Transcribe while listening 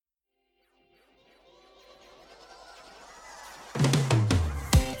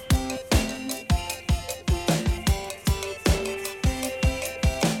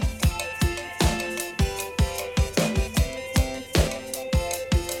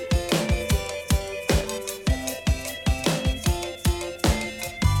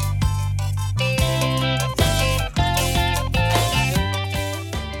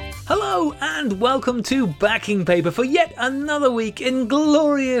welcome to Backing Paper for yet another week in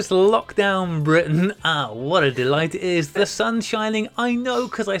glorious lockdown Britain. What a delight it is. The sun's shining, I know,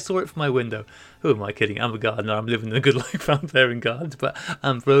 because I saw it from my window. Who am I kidding? I'm a gardener. I'm living the good life out there in gardens. But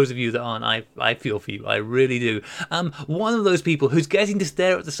for those of you that aren't, I feel for you. I really do. One of those people who's getting to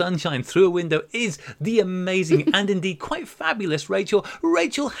stare at the sunshine through a window is the amazing and indeed quite fabulous Rachel.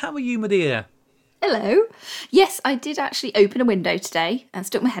 Rachel, how are you, my dear? Hello. Yes, I did actually open a window today and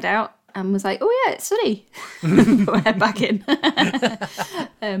stuck my head out and was like, oh yeah, it's sunny. Put my head back in.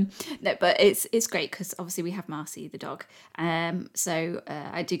 No, but it's great because obviously we have Marcy, the dog. So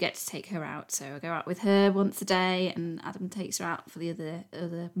I do get to take her out. So I go out with her once a day and Adam takes her out for the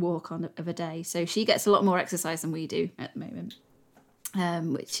other walk of a day. So she gets a lot more exercise than we do at the moment.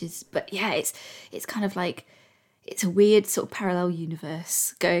 But yeah, it's kind of like, it's a weird sort of parallel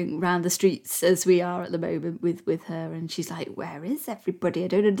universe going around the streets as we are at the moment with her. And she's like, where is everybody? I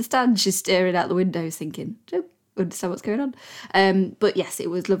don't understand. She's staring out the windows thinking, don't understand what's going on. But yes, it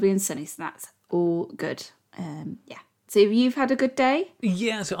was lovely and sunny, so that's all good. Yeah. So you've had a good day?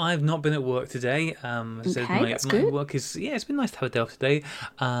 Yeah, so I've not been at work today. That's good. Work is, it's been nice to have a day off today.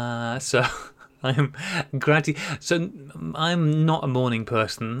 So I'm So I'm not a morning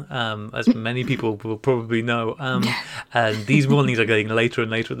person, as many people will probably know. And these mornings are getting later and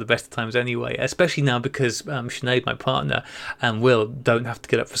later at the best of times anyway, especially now because Sinead, my partner, and Will don't have to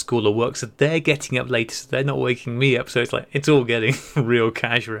get up for school or work, so they're getting up later, so they're not waking me up. So it's all getting real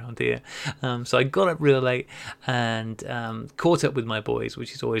cash around here. So I got up real late and caught up with my boys,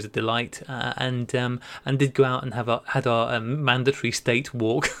 which is always a delight, and did go out and had our mandatory state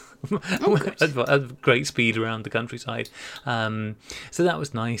walk. At great speed around the countryside, so that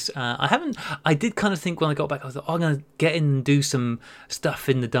was nice. I did kind of think when I got back, I was like, I'm going to get in and do some stuff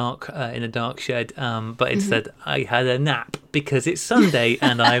in the dark shed, but instead I had a nap because it's Sunday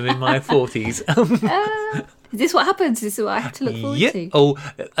and I'm in my 40s. Is this what happens? Is this what I have to look forward to? Oh,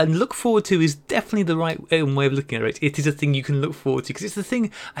 and look forward to is definitely the right way of looking at it. It is a thing you can look forward to because it's the thing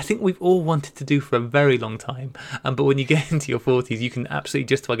I think we've all wanted to do for a very long time. But when you get into your 40s, you can absolutely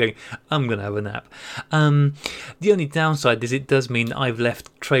justify going, I'm going to have a nap. The only downside is it does mean I've left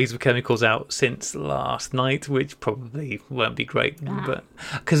trays of chemicals out since last night, which probably won't be great. But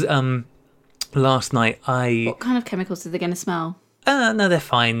because last night What kind of chemicals are they going to smell? No, they're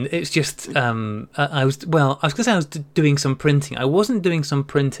fine. It's just I was going to say I was doing some printing. I wasn't doing some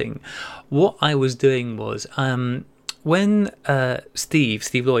printing. What I was doing was when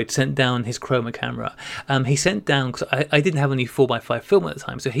Steve Lloyd sent down his chroma camera, he sent down, because I didn't have any 4x5 film at the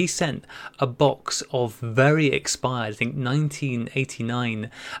time, so he sent a box of very expired, I think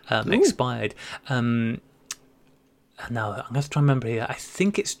 1989 expired. Now I'm going to have to try and remember here. I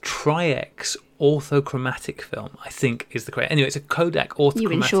think it's Tri-X orthochromatic film, I think is the correct. Anyway, it's a Kodak orthochromatic.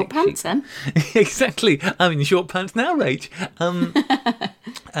 You in short pants then? Exactly. I'm in short pants now, Rach.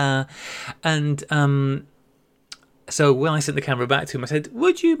 So when I sent the camera back to him, I said,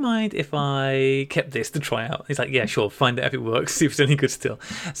 would you mind if I kept this to try out? He's like, yeah, sure, find out if it works, see if it's any good still.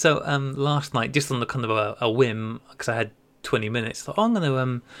 So last night, just on the kind of a whim, because I had 20 minutes. I thought, I'm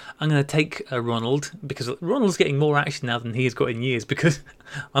gonna take Ronald, because Ronald's getting more action now than he has got in years because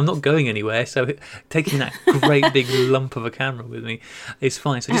I'm not going anywhere. So taking that great big lump of a camera with me is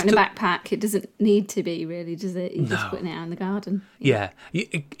fine. So out in a backpack, it doesn't need to be really, does it? You're just putting it out in the garden. Yeah,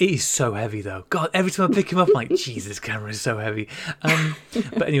 it is so heavy though. God, every time I pick him up, I'm like, Jesus, this camera is so heavy.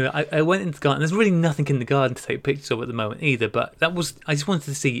 But anyway, I went into the garden. There's really nothing in the garden to take pictures of at the moment either. But I just wanted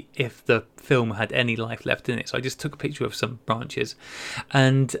to see if the film had any life left in it. So I just took a picture of some branches,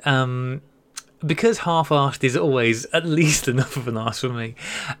 and because half-arsed is always at least enough of an arse for me,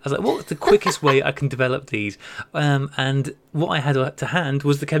 I was like, what's the quickest way I can develop these? And what I had to hand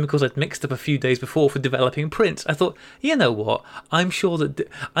was the chemicals I'd mixed up a few days before for developing prints. I thought, you know what, I'm sure that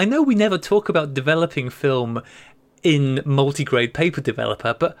I know we never talk about developing film in multi-grade paper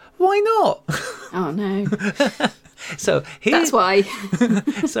developer, but why not? Oh no. So that's why.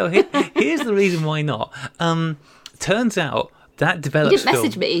 So here's the reason why not. Turns out that develops. You didn't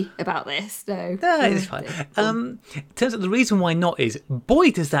message me about this, no. No, it's fine. Turns out the reason why not is, boy,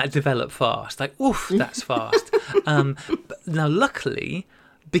 does that develop fast. Like, oof, that's fast. But now, luckily,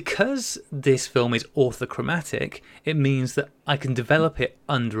 because this film is orthochromatic, it means that I can develop it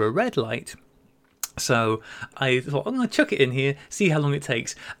under a red light. So I thought, I'm going to chuck it in here, see how long it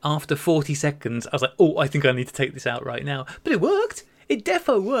takes. After 40 seconds, I was like, oh, I think I need to take this out right now. But it worked. It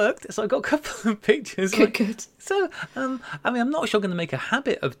defo worked. So I got a couple of pictures. Good. So, I'm not sure I'm going to make a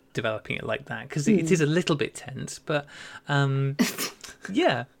habit of developing it like that because it is a little bit tense. But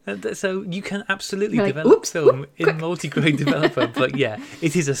Yeah, so you can absolutely You're like, develop "Oops, film in multi-grade developer, but yeah,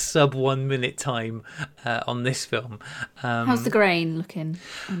 it is a sub 1 minute time on this film. How's the grain looking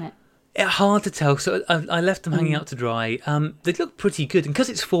on it? Hard to tell. So I left them hanging out to dry. They look pretty good, and because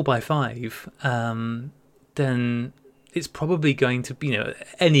it's 4x5, then it's probably going to be,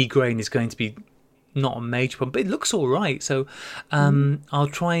 any grain is going to be not a major problem, but it looks all right. So I'll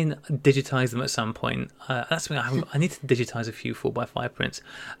try and digitize them at some point. That's something I need to digitize a few 4x5 prints.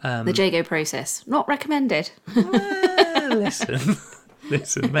 The Jago process, not recommended.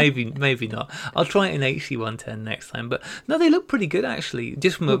 Listen, maybe not. I'll try it in HC110 next time. But no, they look pretty good actually.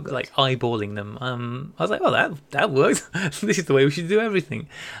 Just from eyeballing them, I was like, oh, that worked. This is the way we should do everything.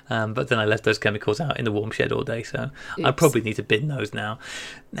 But then I left those chemicals out in the warm shed all day, so Oops. I probably need to bin those now.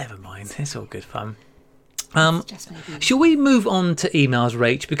 Never mind, it's all good fun. Just maybe. Shall we move on to emails,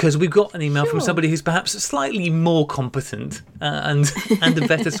 Rach? Because we've got an email from Sure. somebody who's perhaps slightly more competent and a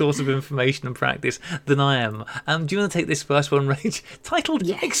better source of information and practice than I am. Do you want to take this first one, Rach? Titled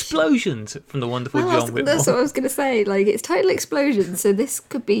Yes. Explosions from the wonderful Well, John Whitmore. that's what I was going to say. Like, it's title Explosion, so this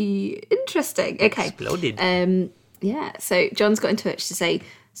could be interesting. Okay. Exploded. Yeah, so John's got in touch to say,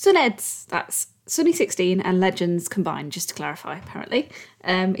 Suneds, that's Sunny 16 and Legends combined, just to clarify, apparently.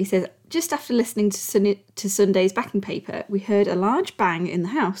 He says, just after listening to Sunday's backing paper, we heard a large bang in the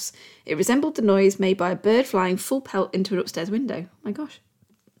house. It resembled the noise made by a bird flying full pelt into an upstairs window. My gosh.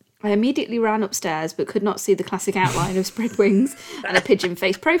 I immediately ran upstairs, but could not see the classic outline of spread wings and a pigeon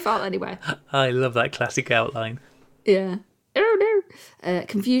face profile anywhere. I love that classic outline. Yeah. Oh no.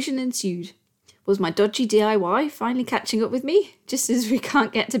 Confusion ensued. Was my dodgy DIY finally catching up with me, just as we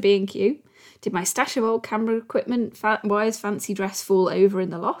can't get to B&Q? Did my stash of old camera equipment, wires, fancy dress fall over in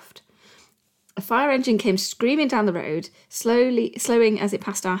the loft? A fire engine came screaming down the road, slowing as it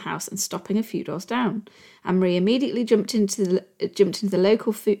passed our house and stopping a few doors down. Anne-Marie immediately jumped into the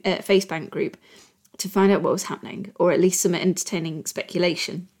local FaceBank group to find out what was happening, or at least some entertaining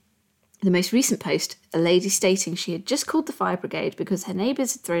speculation. The most recent post, a lady stating she had just called the fire brigade because her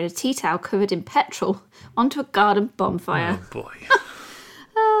neighbours had thrown a tea towel covered in petrol onto a garden bonfire. Oh boy.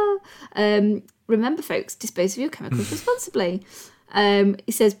 Remember, folks, dispose of your chemicals responsibly.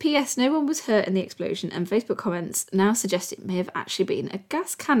 He says, P.S. No one was hurt in the explosion, and Facebook comments now suggest it may have actually been a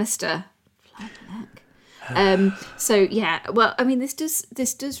gas canister. Flying heck. So yeah, well, I mean, this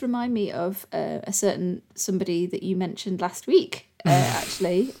does remind me of a certain somebody that you mentioned last week,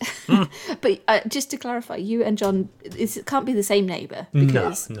 actually. But just to clarify, you and John, it can't be the same neighbour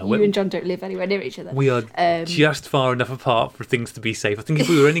because No, you and John don't live anywhere near each other. We are just far enough apart for things to be safe. I think if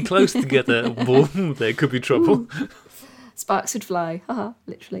we were any closer together, there could be trouble. Sparks would fly. Haha,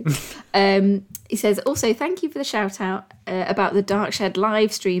 literally. He says, also, thank you for the shout out about the Dark Shed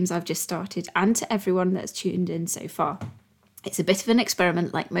live streams I've just started and to everyone that's tuned in so far. It's a bit of an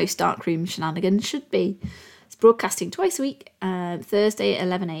experiment like most Darkroom shenanigans should be. It's broadcasting twice a week, Thursday at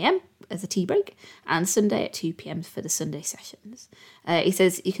 11 a.m. as a tea break and Sunday at 2 p.m. for the Sunday sessions. He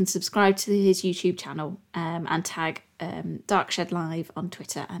says you can subscribe to his YouTube channel and tag Dark Shed Live on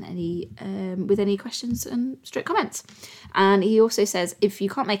Twitter and with any questions and straight comments. And he also says if you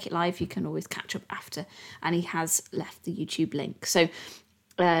can't make it live, you can always catch up after. And he has left the YouTube link. So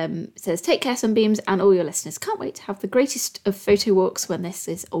it says, take care, Sunbeams, and all your listeners. Can't wait to have the greatest of photo walks when this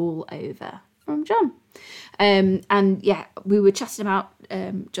is all over. From John. And yeah, we were chatting about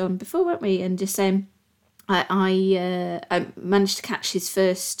John before, weren't we? And just saying, I managed to catch his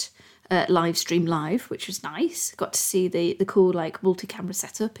first live stream live, which was nice. Got to see the cool like multi-camera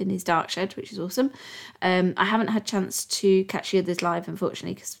setup in his dark shed, which is awesome. I haven't had a chance to catch the others live,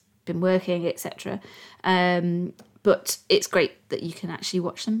 unfortunately, because I've been working, etc. But it's great that you can actually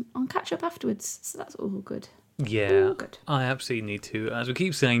watch them on catch up afterwards. So that's all good. Yeah, good. I absolutely need to. As we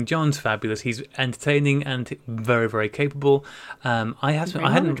keep saying, John's fabulous. He's entertaining and very, very capable. I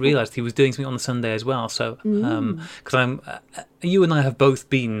hadn't realised he was doing something on the Sunday as well. So, because you and I have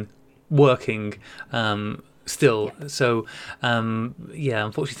both been working still. Yeah. So,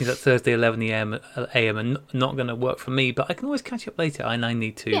 unfortunately, that Thursday 11 a.m. are not going to work for me. But I can always catch up later, and I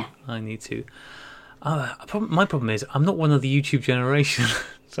need to. Yeah. I need to. My problem is I'm not one of the YouTube generation,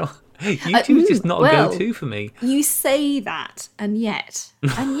 so. YouTube is just not a go-to for me. You say that, and yet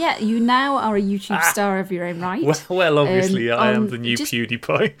you now are a YouTube star of your own right. Well, obviously, I am the new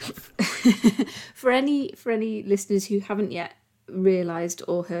PewDiePie. For any listeners who haven't yet realised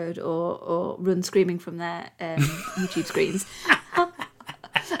or heard or run screaming from their YouTube screens,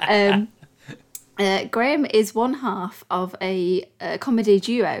 Graham is one half of a comedy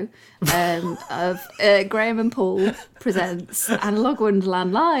duo of Graham and Paul presents Analog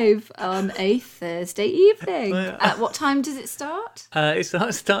Wonderland Live on a Thursday evening. At what time does it start? It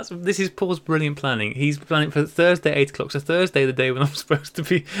starts. This is Paul's brilliant planning. He's planning for Thursday, 8 o'clock. So Thursday, the day when I'm supposed to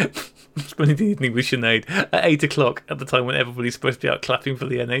be spending the evening with Sinead, at 8 o'clock, at the time when everybody's supposed to be out clapping for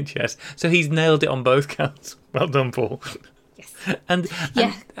the NHS. So he's nailed it on both counts. Well done, Paul. And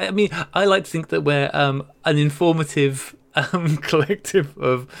I mean, I like to think that we're an informative collective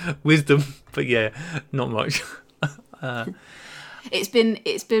of wisdom, but yeah, not much. It's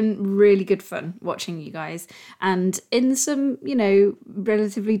been really good fun watching you guys, and in some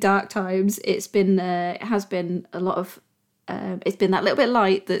relatively dark times, it has been a lot of it's been that little bit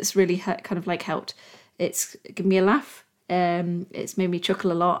light that's really kind of like helped. It's given me a laugh. It's made me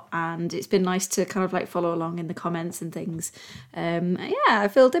chuckle a lot, and it's been nice to kind of like follow along in the comments and things. I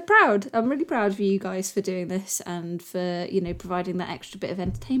feel dead proud. I'm really proud of you guys for doing this and for providing that extra bit of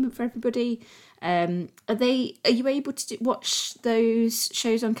entertainment for everybody. Are you able to watch those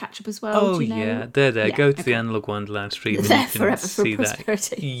shows on Catch Up as well? Oh, yeah, they're there. Yeah, go to the Analog Wonderland stream and you can see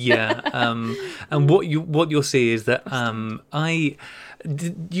that. Yeah, and what you'll see is that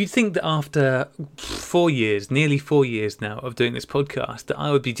you'd think that after nearly 4 years now of doing this podcast, that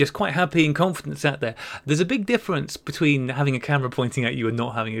I would be just quite happy and confident sat there. There's a big difference between having a camera pointing at you and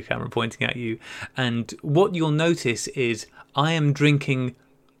not having a camera pointing at you. And what you'll notice is I am drinking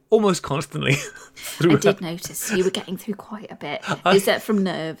almost constantly. I did notice you were getting through quite a bit. Is that from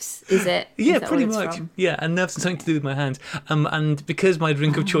nerves? Is it? Yeah, pretty much. From? Yeah, and nerves and something to do with my hands. And because my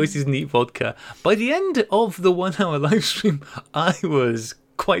drink of choice is neat vodka, by the end of the 1 hour live stream, I was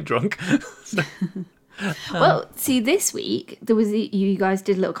quite drunk. Well, see, this week you guys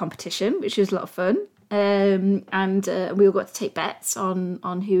did a little competition, which was a lot of fun. And we all got to take bets on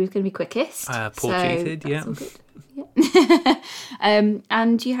who was going to be quickest. Paul cheated, yeah. Yeah.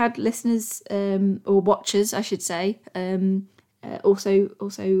 And you had listeners or watchers, I should say, also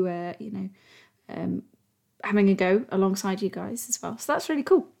having a go alongside you guys as well. So that's really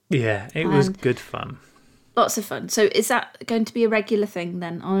cool. Yeah, it was good fun. Lots of fun. So is that going to be a regular thing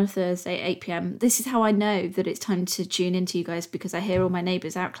then on a Thursday at 8 p.m? This is how I know that it's time to tune into you guys, because I hear all my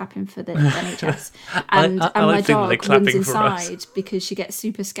neighbours out clapping for the NHS. And my dog runs inside because she gets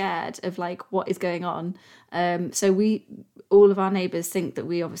super scared of like what is going on. So all of our neighbours think that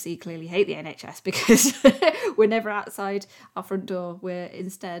we obviously clearly hate the NHS because we're never outside our front door. We're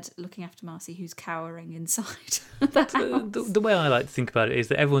instead looking after Marcy, who's cowering inside the house. The way I like to think about it is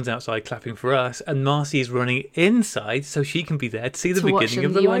that everyone's outside clapping for us, and Marcy is running inside so she can be there to see the beginning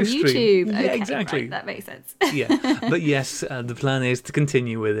of the live stream. YouTube. Yeah, okay, exactly. Right, that makes sense. Yeah, but yes, the plan is to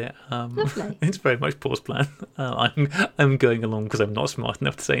continue with it. Lovely. It's very much Paul's plan. I'm going along because I'm not smart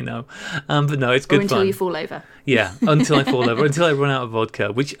enough to say no. But no, it's good fun. Until you fall over. Yeah, until I fall over, until I run out of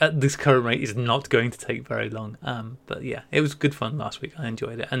vodka, which at this current rate is not going to take very long. But yeah, it was good fun last week. I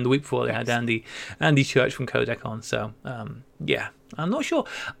enjoyed it. And the week before they had Andy Church from Codec on. So yeah, I'm not sure.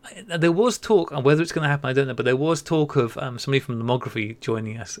 There was talk, whether it's going to happen, I don't know, but there was talk of somebody from Lomography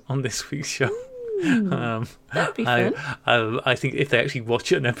joining us on this week's show. That'd be fun. I think if they actually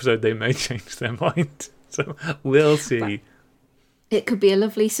watch an episode, they may change their mind. So we'll see. But it could be a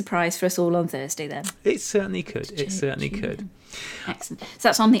lovely surprise for us all on Thursday then. It certainly could. It certainly could. Excellent. So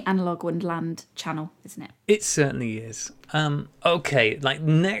that's on the Analog Wonderland channel, isn't it? It certainly is. Okay,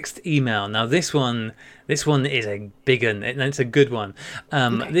 next email. Now this one is a big one, and it's a good one.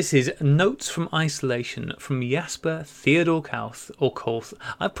 Okay. This is Notes from Isolation from Jasper Theodore Kolth.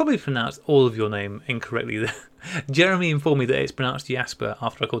 I've probably pronounced all of your name incorrectly there. Jeremy informed me that it's pronounced Jasper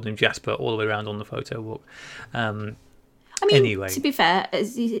after I called him Jasper all the way around on the photo walk. I mean, anyway, to be fair,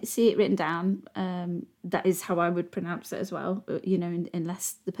 as you see it written down, that is how I would pronounce it as well,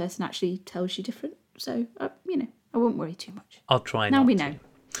 unless the person actually tells you different. So, I won't worry too much. I'll try now not we to. know.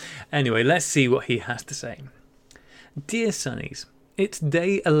 Anyway, let's see what he has to say. Dear Sunnies, it's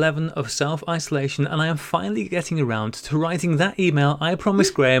day 11 of self-isolation, and I am finally getting around to writing that email I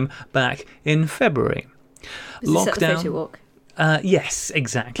promised Graham back in February. Was this at the photo walk? Yes,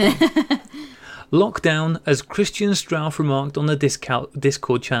 exactly. Lockdown, as Christian Strauss remarked on the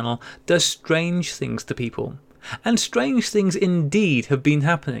Discord channel, does strange things to people. And strange things indeed have been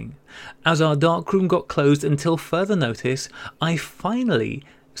happening. As our darkroom got closed until further notice, I finally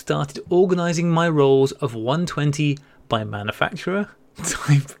started organising my rolls of 120 by manufacturer,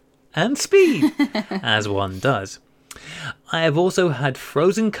 type and speed, as one does. I have also had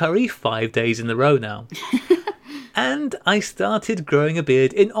frozen curry 5 days in a row now. And I started growing a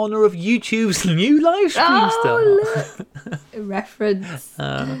beard in honour of YouTube's new live stream style. Reference.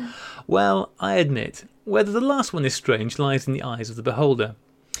 Well, I admit, whether the last one is strange lies in the eyes of the beholder.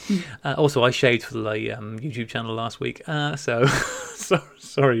 Also, I shaved for the YouTube channel last week, so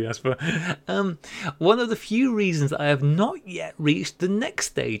sorry, Jasper. One of the few reasons that I have not yet reached the next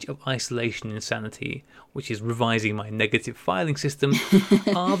stage of isolation insanity, which is revising my negative filing system,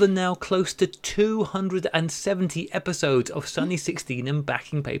 are the now close to 270 episodes of Sunny 16 and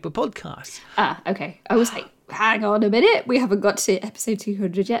Backing Paper podcasts. Okay. I was like, hang on a minute, we haven't got to episode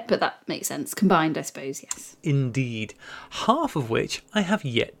 200 yet, but that makes sense. Combined, I suppose, yes. Indeed. Half of which I have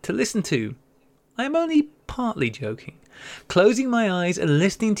yet to listen to. I am only partly joking. Closing my eyes and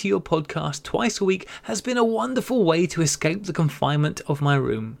listening to your podcast twice a week has been a wonderful way to escape the confinement of my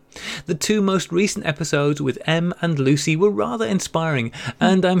room. The two most recent episodes with Em and Lucy were rather inspiring,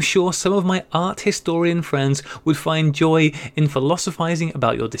 and I'm sure some of my art historian friends would find joy in philosophizing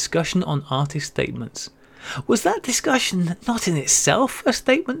about your discussion on artist statements. Was that discussion not in itself a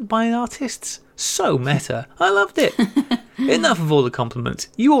statement by artists? So meta. I loved it. Enough of all the compliments.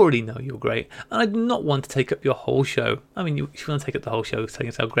 You already know you're great, and I do not want to take up your whole show. I mean, if you want to take up the whole show, telling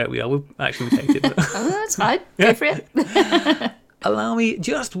us how great we are, we'll actually take it. But Oh, that's fine. Go for it. allow me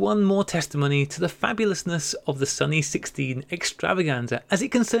just one more testimony to the fabulousness of the Sunny 16 extravaganza as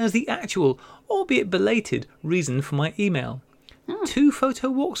it concerns the actual, albeit belated, reason for my email. 2 photo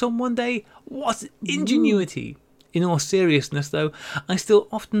walks on one day? What ingenuity! In all seriousness, though, I still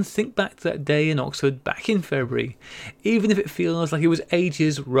often think back to that day in Oxford back in February, even if it feels like it was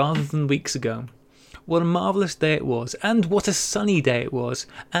ages rather than weeks ago. What a marvellous day it was, and what a sunny day it was,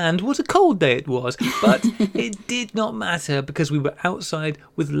 and what a cold day it was, but it did not matter because we were outside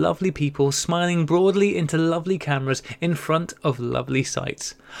with lovely people smiling broadly into lovely cameras in front of lovely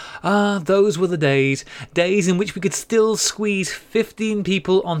sights. Ah, those were the days in which we could still squeeze 15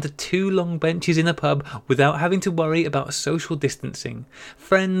 people onto 2 long benches in a pub without having to worry about social distancing.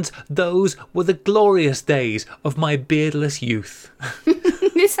 Friends, those were the glorious days of my beardless youth.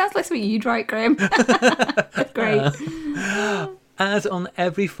 This sounds like something you'd write, Graham. Great. As on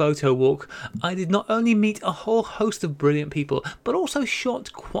every photo walk, I did not only meet a whole host of brilliant people, but also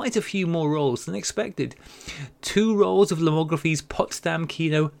shot quite a few more rolls than expected. 2 rolls of Lomography's Potsdam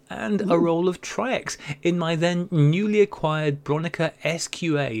Kino and a roll of Tri-X in my then newly acquired Bronica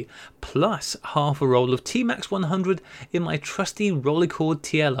SQA, plus half a roll of T-Max 100 in my trusty Rolleicord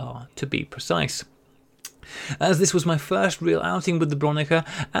TLR, to be precise. As this was my first real outing with the Bronica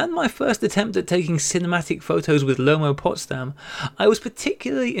and my first attempt at taking cinematic photos with Lomo Potsdam, I was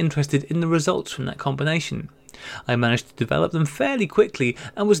particularly interested in the results from that combination. I managed to develop them fairly quickly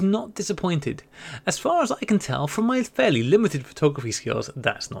and was not disappointed. As far as I can tell from my fairly limited photography skills,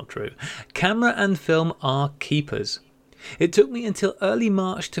 that's not true. Camera and film are keepers. It took me until early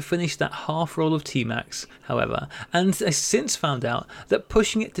March to finish that half roll of T-Max, however, and I since found out that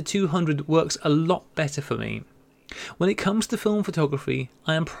pushing it to 200 works a lot better for me. When it comes to film photography,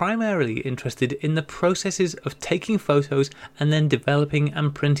 I am primarily interested in the processes of taking photos and then developing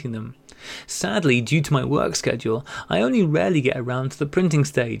and printing them. Sadly, due to my work schedule, I only rarely get around to the printing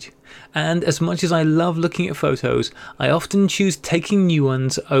stage, and as much as I love looking at photos, I often choose taking new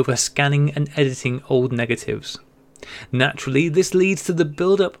ones over scanning and editing old negatives. Naturally, this leads to the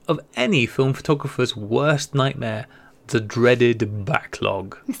build-up of any film photographer's worst nightmare, the dreaded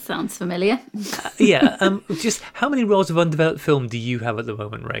backlog. Sounds familiar. Just how many rolls of undeveloped film do you have at the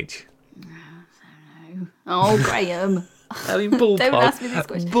moment, Rach? Oh, Graham. I mean, ballpark. Don't ask me this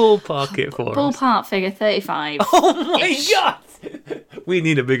question. Ballpark it for us. Ballpark figure 35. Oh my god! We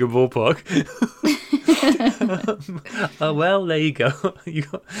need a bigger ballpark. Well, there you go.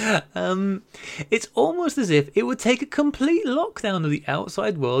 It's almost as if it would take a complete lockdown of the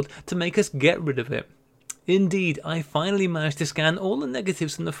outside world to make us get rid of it. Indeed, I finally managed to scan all the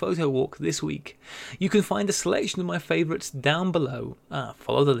negatives from the photo walk this week. You can find a selection of my favourites down below.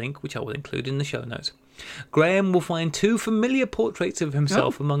 Follow the link, which I will include in the show notes. Graham will find 2 familiar portraits of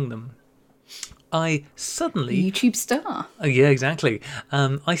himself among them. I suddenly... YouTube star. Yeah, exactly.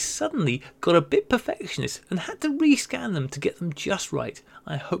 I suddenly got a bit perfectionist and had to rescan them to get them just right.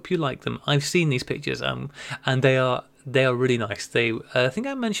 I hope you like them. I've seen these pictures, and they are really nice. I think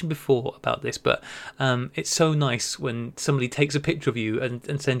I mentioned before about this, but it's so nice when somebody takes a picture of you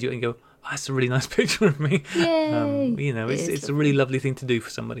and sends you and go, oh, that's a really nice picture of me. Yay! It's a really lovely thing to do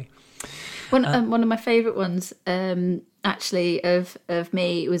for somebody. One of my favourite ones, actually, of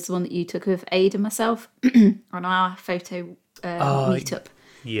me was the one that you took of Aid and myself on our photo meetup.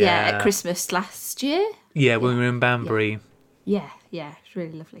 Yeah, at Christmas last year. Yeah, when we were in Banbury. Yeah, it's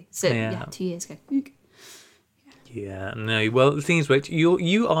really lovely. So, 2 years ago. Yeah, no. Well, the thing is, Rach,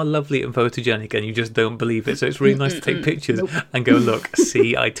 you are lovely and photogenic, and you just don't believe it. So it's really nice to take pictures and go, look,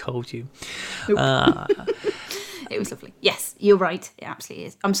 see, I told you. Nope. It was lovely. Yes, you're right. It absolutely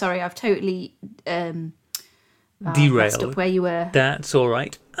is. I'm sorry, I've totally messed up where you were. That's all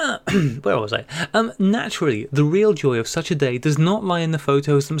right. Where was I? Naturally, the real joy of such a day does not lie in the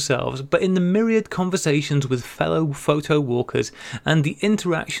photos themselves, but in the myriad conversations with fellow photo walkers and the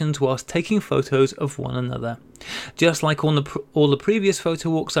interactions whilst taking photos of one another. Just like all the previous photo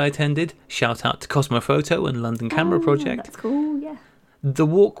walks I attended, shout out to Cosmo Photo and London Camera Project. That's cool, yeah. The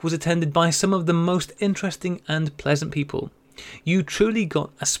walk was attended by some of the most interesting and pleasant people. You truly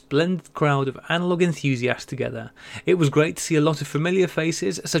got a splendid crowd of analogue enthusiasts together. It was great to see a lot of familiar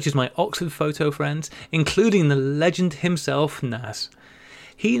faces, such as my Oxford photo friends, including the legend himself, Nas.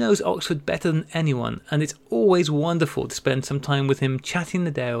 He knows Oxford better than anyone, and it's always wonderful to spend some time with him chatting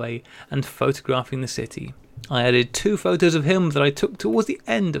the day away and photographing the city. I added 2 photos of him that I took towards the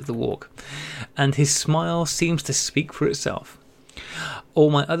end of the walk, and his smile seems to speak for itself. All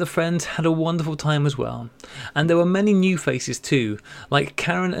my other friends had a wonderful time as well, and there were many new faces too, like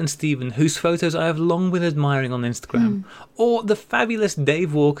Karen and Stephen, whose photos I have long been admiring on Instagram, or the fabulous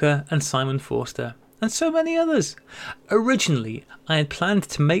Dave Walker and Simon Forster, and so many others. Originally, I had planned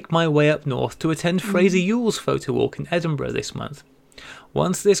to make my way up north to attend Fraser Yule's photo walk in Edinburgh this month.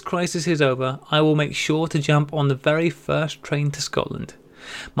 Once this crisis is over, I will make sure to jump on the very first train to Scotland.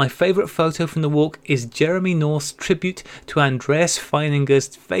 My favourite photo from the walk is Jeremy North's tribute to Andreas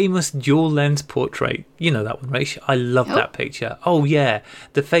Feininger's famous dual-lens portrait. You know that one, Rach? I love that picture. Oh, yeah.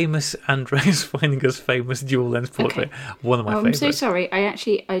 The famous Andreas Feininger's famous dual-lens portrait. Okay. One of my favourites. I'm so sorry.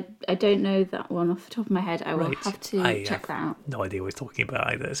 I don't know that one off the top of my head. I will have to check that out. No idea what he's talking about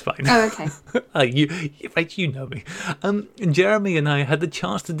either. It's fine. Oh, okay. Rach, you know me. Jeremy and I had the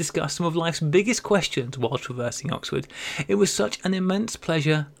chance to discuss some of life's biggest questions while traversing Oxford. It was such an immense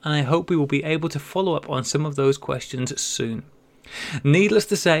pleasure, and I hope we will be able to follow up on some of those questions soon. Needless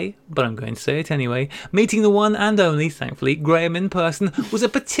to say, but I'm going to say it anyway, meeting the one and only, thankfully, Graham in person was a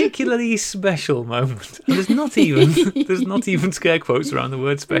particularly special moment. And there's not even scare quotes around the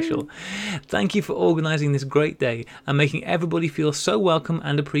word special. Thank you for organising this great day and making everybody feel so welcome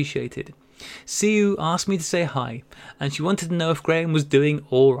and appreciated. Siu asked me to say hi, and she wanted to know if Graham was doing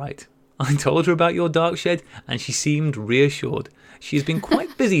all right. I told her about your dark shed, and she seemed reassured. She's been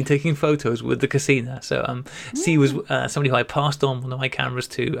quite busy taking photos with the casino. So C was somebody who I passed on one of my cameras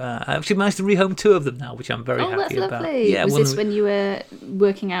to. I've actually managed to rehome 2 of them now, which I'm very happy about. Lovely. Yeah, was this when you were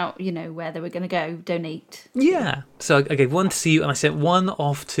working out, where they were going to go donate? Yeah. So I gave one to C, and I sent one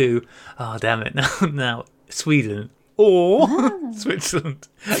off to, oh, damn it, now Sweden. Or Switzerland.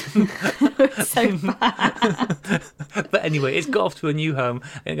 So bad. But anyway, it's got off to a new home.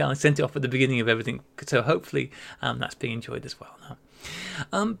 And I sent it off at the beginning of everything. So hopefully that's being enjoyed as well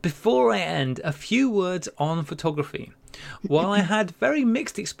now. Before I end, a few words on photography. While I had very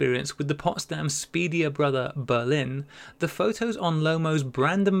mixed experience with the Potsdam Speedier Brother Berlin, the photos on Lomo's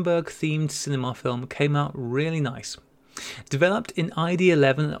Brandenburg-themed cinema film came out really nice. Developed in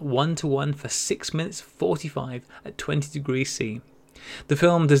ID11 at 1:1 for 6 minutes 45 at 20 degrees C. The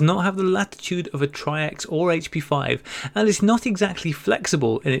film does not have the latitude of a Tri-X or HP5 and is not exactly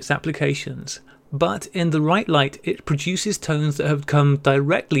flexible in its applications, but in the right light it produces tones that have come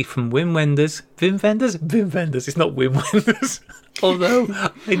directly from Wim Wenders. Wim Wenders, it's not Wim Wenders. Although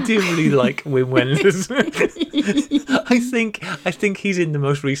I do really like Wim Wenders. I think he's in the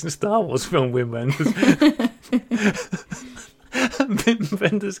most recent Star Wars film, Wim Wenders. Wim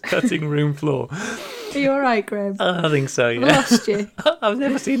Wenders cutting room floor. Are you alright, Graham? I think so, yeah. I lost you. I've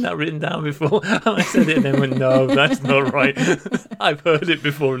never seen that written down before. And I said it and then went, no, that's not right. I've heard it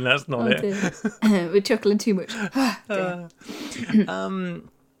before and that's not it. We're chuckling too much.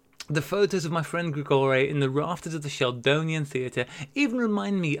 The photos of my friend Grigore in the rafters of the Sheldonian Theatre even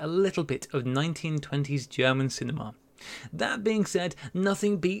remind me a little bit of 1920s German cinema. That being said,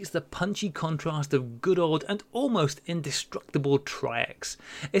 nothing beats the punchy contrast of good old and almost indestructible Tri-X,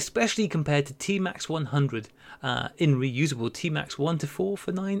 especially compared to T-Max 100 in reusable T-Max 1:4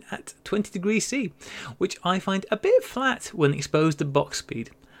 for 9 at 20 degrees C, which I find a bit flat when exposed to box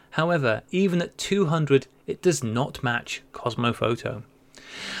speed. However, even at 200, it does not match Cosmo Photo.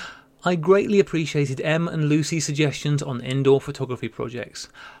 I greatly appreciated Em and Lucy's suggestions on indoor photography projects.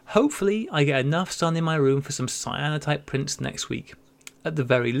 Hopefully I get enough sun in my room for some cyanotype prints next week. At the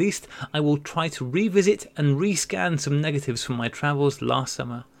very least, I will try to revisit and rescan some negatives from my travels last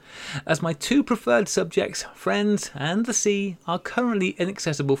summer. As my two preferred subjects, friends and the sea, are currently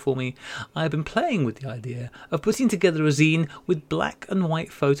inaccessible for me, I have been playing with the idea of putting together a zine with black and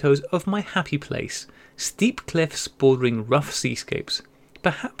white photos of my happy place, steep cliffs bordering rough seascapes.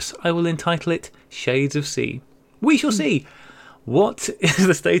 Perhaps I will entitle it Shades of Sea. We shall see. What is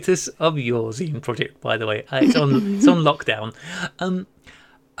the status of your zine project, by the way? It's on lockdown.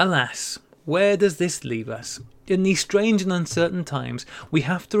 Alas, where does this leave us? In these strange and uncertain times, we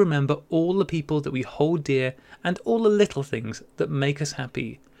have to remember all the people that we hold dear and all the little things that make us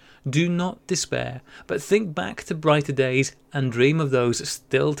happy. Do not despair, but think back to brighter days and dream of those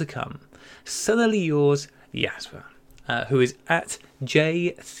still to come. Sunnily yours, Jasper. Who is at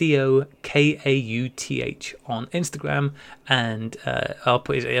JTheoKauth on Instagram, and I'll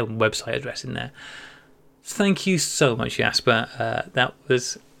put his website address in there. Thank you so much, Jasper. That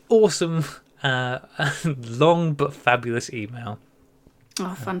was awesome, long but fabulous email.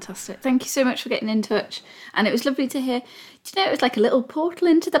 Oh, fantastic. Thank you so much for getting in touch. And it was lovely to hear. Do you know, it was like a little portal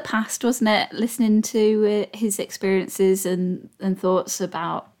into the past, wasn't it? Listening to his experiences and thoughts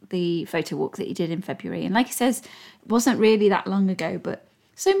about the photo walk that he did in February. And like he says, it wasn't really that long ago, but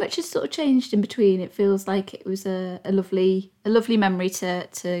so much has sort of changed in between. It feels like it was a lovely memory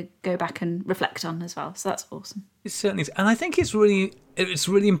to go back and reflect on as well. So that's awesome. It certainly is. And I think it's really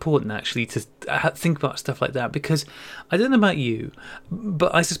important actually to think about stuff like that, because I don't know about you,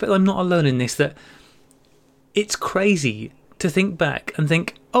 but I suspect I'm not alone in this, that it's crazy to think back and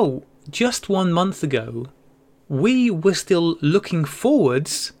think, oh, just 1 month ago, we were still looking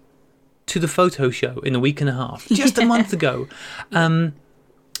forwards to the photo show in a week and a half, just a month ago. And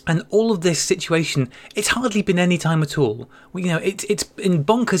all of this situation, it's hardly been any time at all. It's been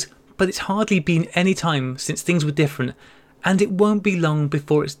bonkers, but it's hardly been any time since things were different. And it won't be long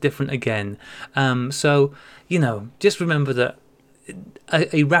before it's different again. So, just remember that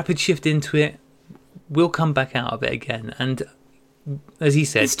a rapid shift into it will come back out of it again. And as he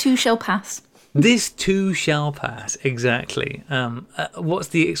said, this too shall pass. This too shall pass, exactly. What's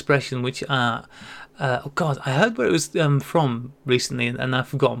the expression which... oh God, I heard where it was from recently and I've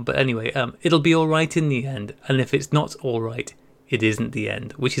forgotten. But anyway, it'll be all right in the end. And if it's not all right, it isn't the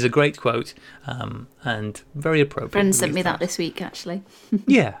end, which is a great quote and very appropriate. Friend sent me that this week, actually.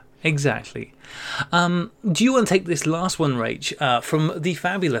 Yeah, exactly. Do you want to take this last one, Rach, from the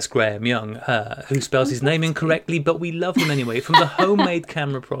fabulous Graham Young, who spells his name incorrectly, but we love him anyway, from the Homemade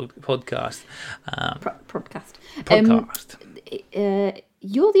Camera podcast. Podcast.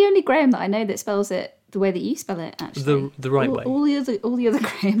 You're the only Graham that I know that spells it the way that you spell it, actually. The right way. All the other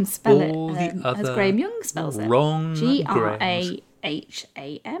Grahams spell it as Graham Young spells it. Wrong Graham.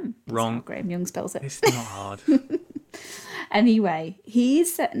 Wrong. How Graham Young spells it. It's not hard. Anyway,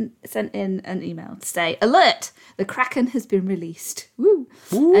 he's sent in an email to say, alert! The Kraken has been released. Woo!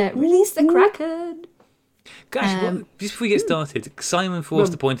 Release the Kraken! Gosh, just before we get started, Simon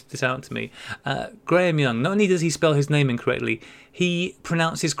Forster pointed this out to me. Graham Young, not only does he spell his name incorrectly, he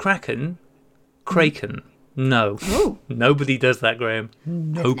pronounces Kraken, Kraken. No. Oh. Nobody does that, Graham.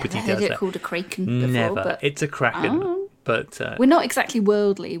 Nobody does that. I've never heard it called a Kraken before. Never. But... It's a Kraken. But we're not exactly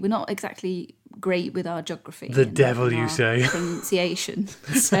worldly. We're not exactly great with our geography. The devil, you say. Pronunciation.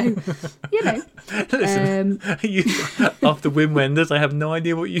 So, Listen, after Wim Wenders, I have no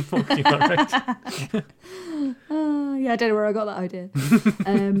idea what you're talking about. Right? Yeah, I don't know where I got that idea.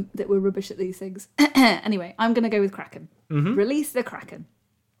 That we're rubbish at these things. Anyway, I'm going to go with Kraken. Mm-hmm. Release the Kraken.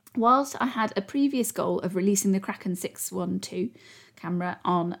 Whilst I had a previous goal of releasing the Kraken 612 camera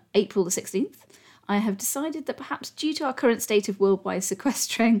on April the 16th, I have decided that perhaps due to our current state of worldwide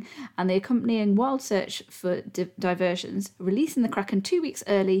sequestering and the accompanying wild search for diversions, releasing the Kraken 2 weeks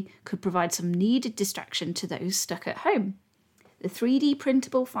early could provide some needed distraction to those stuck at home. The 3D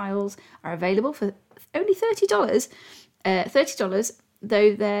printable files are available for only $30,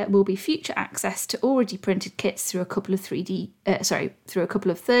 though there will be future access to already printed kits through a couple of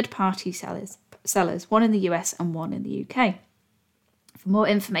third-party sellers, one in the US and one in the UK. For more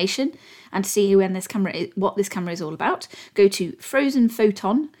information and to see what this camera is all about, go to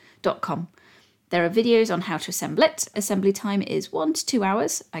frozenphoton.com. There are videos on how to assemble it. Assembly time is 1 to 2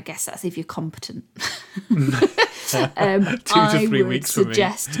 hours. I guess that's if you're competent. 2 to 3 weeks for me. I would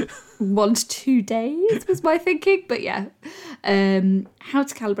suggest 1 to 2 days was my thinking. But yeah, how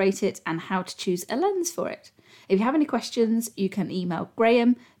to calibrate it and how to choose a lens for it. If you have any questions, you can email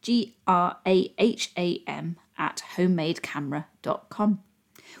Graham, Graham, at homemadecamera.com.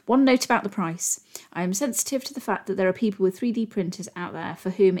 One note about the price. I am sensitive to the fact that there are people with 3D printers out there for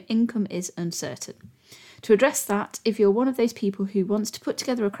whom income is uncertain. To address that, if you're one of those people who wants to put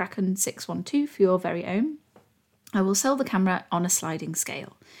together a Kraken 612 for your very own, I will sell the camera on a sliding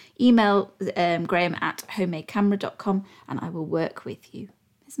scale. Email Graham at homemadecamera.com and I will work with you.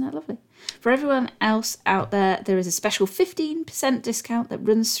 Isn't that lovely? For everyone else out there, there is a special 15% discount that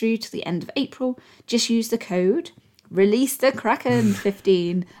runs through to the end of April. Just use the code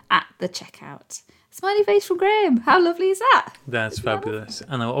ReleaseTheKraken15 at the checkout. Smiley face from Graham. How lovely is that? That's fabulous.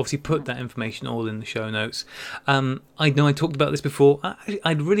 And I'll obviously put that information all in the show notes. I know I talked about this before.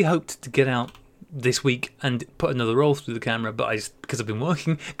 I'd really hoped to get out this week and put another roll through the camera, but because I've been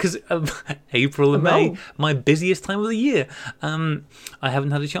working, because of April and May, my busiest time of the year, I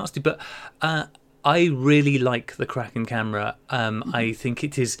haven't had a chance to. But I really like the Kraken camera. I think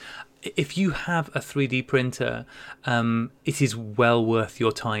it is, if you have a 3D printer, it is well worth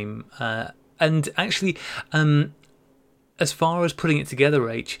your time. And actually, as far as putting it together,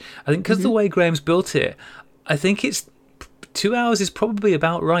 Rach, I think because the way Graham's built it, I think it's 2 hours is probably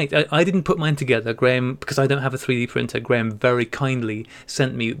about right. I didn't put mine together, Graham, because I don't have a 3D printer. Graham very kindly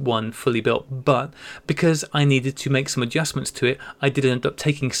sent me one fully built, but because I needed to make some adjustments to it, I did end up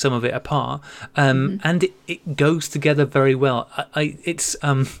taking some of it apart, and it goes together very well. It's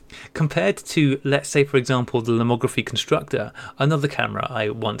compared to, let's say, for example, the Lomography Constructor, another camera I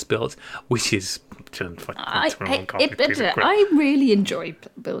once built, which is I really enjoy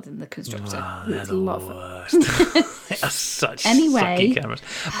building the Constructor. It's a lot of fun. They are such sucky cameras.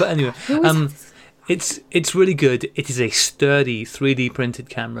 But anyway, it's really good. It is a sturdy 3D printed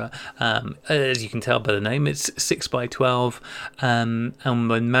camera. As you can tell by the name, it's 6x12, and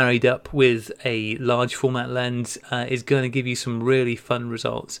when married up with a large format lens, is going to give you some really fun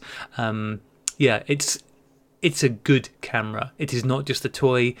results. It's a good camera. It is not just a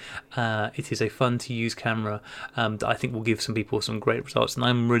toy. It is a fun to use camera that I think will give some people some great results. And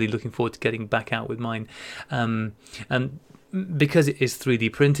I'm really looking forward to getting back out with mine. And because it is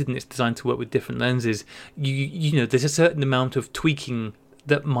 3D printed and it's designed to work with different lenses, you know, there's a certain amount of tweaking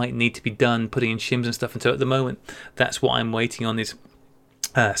that might need to be done, putting in shims and stuff. And so at the moment, that's what I'm waiting on is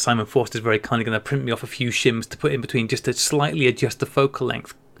Simon Forster is very kindly going to print me off a few shims to put in between just to slightly adjust the focal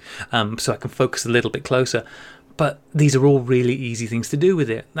length. So I can focus a little bit closer. But these are all really easy things to do with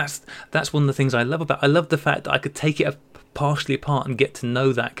it. That's one of the things I love about it. I love the fact that I could take it partially apart and get to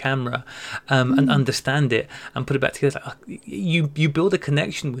know that camera and understand it and put it back together. You build a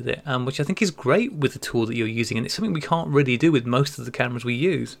connection with it, which I think is great with the tool that you're using, and it's something we can't really do with most of the cameras we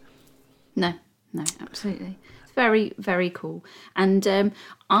use. No, absolutely. It's very, very cool. And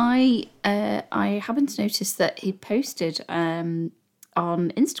I happened to notice that he posted on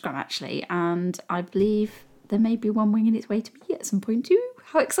Instagram actually, and I believe there may be one winging its way to me at some point too.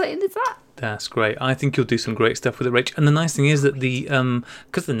 How exciting is that? That's great. I think you'll do some great stuff with it, Rach. And the nice thing is that the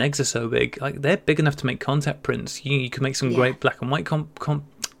because the Negs are so big, like they're big enough to make contact prints. You can make some great black and white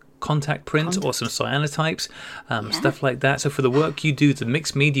contact prints or some cyanotypes, stuff like that. So for the work you do, the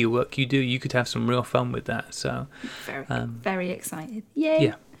mixed media work you do, you could have some real fun with that. So very excited. Yay.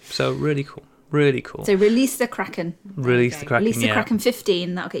 Yeah. So really cool. Really cool. So release the Kraken. Release the Kraken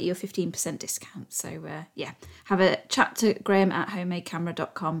 15. That'll get you a 15% discount. So have a chat to Graham at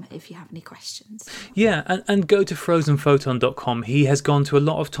homemadecamera.com if you have any questions. Yeah, and go to frozenphoton.com. He has gone to a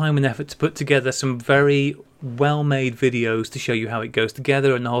lot of time and effort to put together some very well-made videos to show you how it goes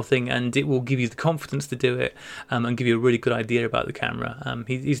together and the whole thing, and it will give you the confidence to do it and give you a really good idea about the camera.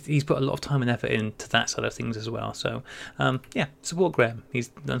 He's put a lot of time and effort into that side of things as well. So support Graham. He's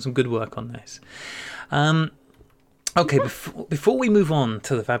done some good work on this. Okay, before we move on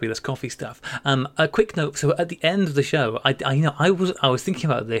to the fabulous coffee stuff, a quick note. So at the end of the show, I was thinking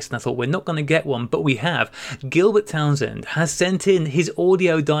about this and I thought we're not going to get one, but we have. Gilbert Townsend has sent in his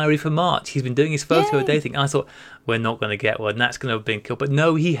audio diary for March. He's been doing his photo a day thing. I thought we're not going to get one. That's going to have been cool. But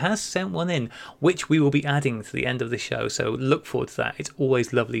no, he has sent one in, which we will be adding to the end of the show. So look forward to that. It's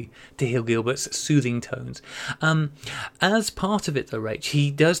always lovely to hear Gilbert's soothing tones. As part of it, though, Rach,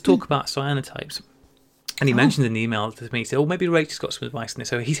 he does talk about cyanotypes. And he mentioned in the email to me, he said, maybe Rachel's got some advice on this.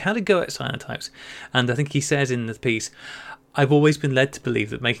 So he's had a go at cyanotypes. And I think he says in the piece, I've always been led to believe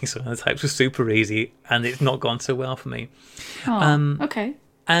that making cyanotypes was super easy, and it's not gone so well for me. Okay.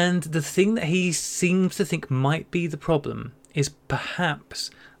 And the thing that he seems to think might be the problem is perhaps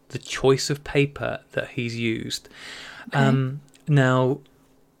the choice of paper that he's used. Okay. Now,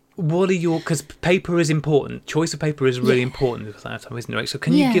 what are because paper is important. Choice of paper is really important with cyanotype, isn't it, Rachel? So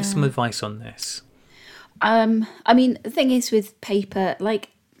can you give some advice on this? I mean, the thing is with paper, like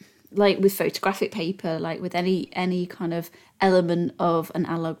with photographic paper, like with any kind of element of an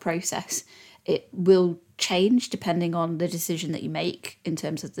analog process, it will change depending on the decision that you make in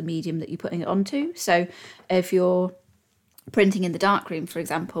terms of the medium that you're putting it onto. So if you're printing in the darkroom, for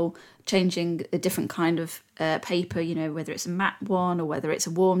example, changing a different kind of paper, whether it's a matte one or whether it's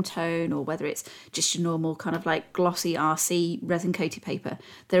a warm tone or whether it's just your normal kind of like glossy RC resin coated paper,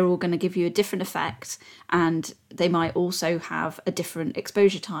 they're all going to give you a different effect, and they might also have a different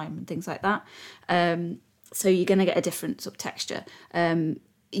exposure time and things like that. So you're going to get a different sort of texture.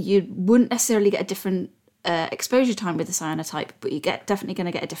 You wouldn't necessarily get a different exposure time with the cyanotype, but you're definitely going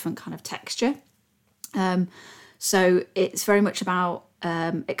to get a different kind of texture. So it's very much about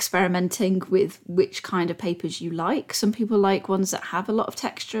experimenting with which kind of papers you like. Some people like ones that have a lot of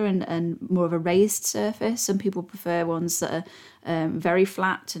texture and more of a raised surface. Some people prefer ones that are very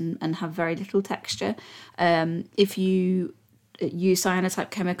flat and have very little texture. If you use cyanotype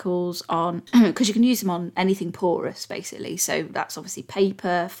chemicals on, because you can use them on anything porous basically, so that's obviously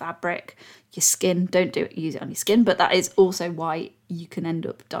paper, fabric, your skin. Don't use it on your skin, but that is also why you can end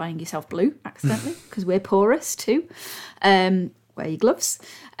up dyeing yourself blue accidentally, because we're porous too. Wear your gloves.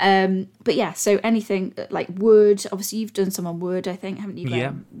 But yeah, so anything like wood, obviously you've done some on wood, I think, haven't you,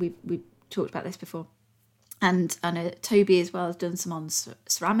 Graham? Yeah. We've talked about this before. And I know Toby as well has done some on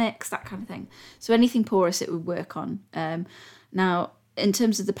ceramics, that kind of thing. So anything porous it would work on. Now, in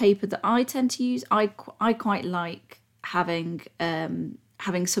terms of the paper that I tend to use, I quite like having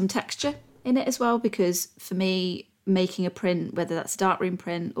some texture in it as well, because for me, making a print, whether that's a darkroom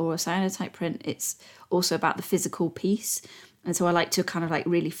print or a cyanotype print, it's also about the physical piece. And so I like to kind of like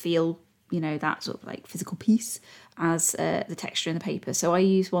really feel, that sort of like physical piece as the texture in the paper. So I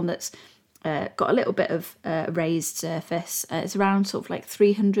use one that's got a little bit of raised surface. It's around sort of like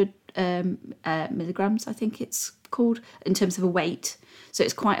 300 milligrams, I think it's called, in terms of a weight. So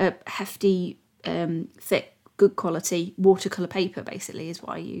it's quite a hefty, thick, good quality watercolour paper, basically, is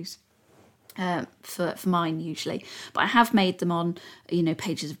what I use for mine usually. But I have made them on,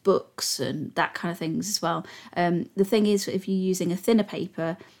 pages of books and that kind of things as well. The thing is, if you're using a thinner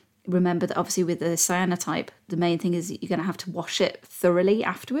paper, remember that obviously with the cyanotype, the main thing is that you're going to have to wash it thoroughly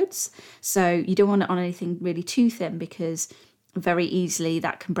afterwards. So you don't want it on anything really too thin, because very easily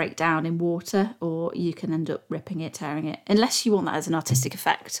that can break down in water, or you can end up ripping it, tearing it, unless you want that as an artistic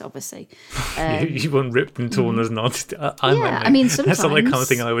effect, obviously. You want ripped and torn as an artist. I mean, sometimes that's not the kind of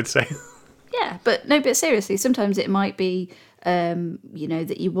thing I would say. Yeah, but seriously, sometimes it might be,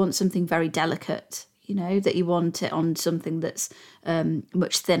 that you want something very delicate, that you want it on something that's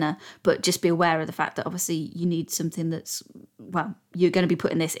much thinner, but just be aware of the fact that obviously you need something that's, you're going to be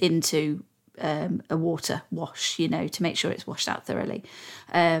putting this into a water wash, to make sure it's washed out thoroughly.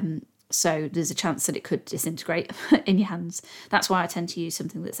 So there's a chance that it could disintegrate in your hands. That's why I tend to use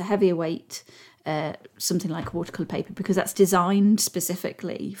something that's a heavier weight, something like watercolour paper, because that's designed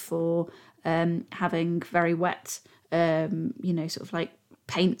specifically for having very wet, sort of like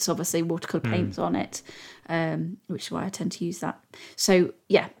paints, obviously watercolour paints on it, which is why I tend to use that. So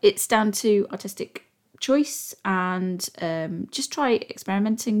yeah, it's down to artistic choice, and just try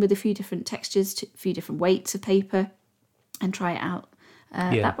experimenting with a few different textures, a few different weights of paper, and try it out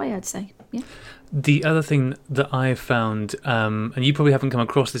that way, I'd say. Yeah. The other thing that I've found, and you probably haven't come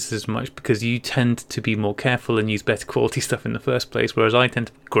across this as much because you tend to be more careful and use better quality stuff in the first place, whereas I tend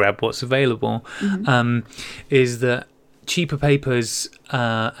to grab what's available, is that cheaper papers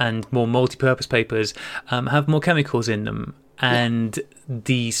and more multi-purpose papers have more chemicals in them. And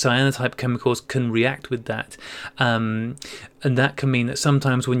the cyanotype chemicals can react with that. And that can mean that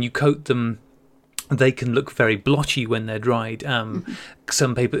sometimes when you coat them, they can look very blotchy when they're dried.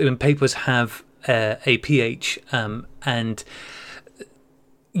 Some papers have a pH, and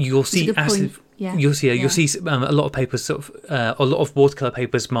you'll see acid. Yeah. You'll see a lot of papers, a lot of watercolor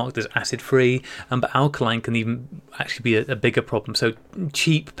papers marked as acid free, but alkaline can even actually be a bigger problem. So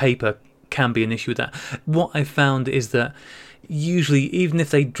cheap paper can be an issue with that. What I've found is that usually, even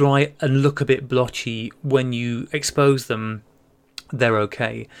if they dry and look a bit blotchy, when you expose them, they're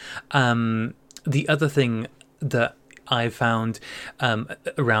okay. The other thing that I found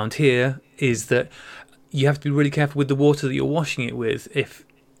around here is that you have to be really careful with the water that you're washing it with. If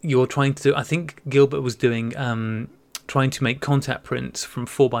you're trying to, I think Gilbert was doing, trying to make contact prints from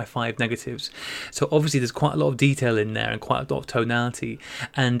 4x5 negatives. So obviously there's quite a lot of detail in there and quite a lot of tonality.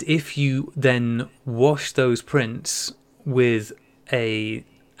 And if you then wash those prints with a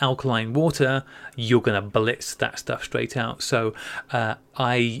alkaline water, you're going to blitz that stuff straight out. So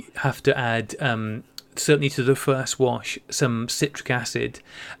I have to add, certainly to the first wash, some citric acid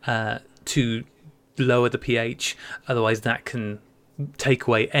to lower the pH. Otherwise that can take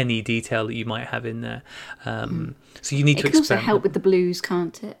away any detail that you might have in there. So you need to experiment. It can also help with the blues,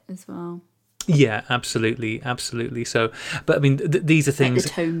 can't it, as well? Yeah, absolutely. So, but I mean, these are things.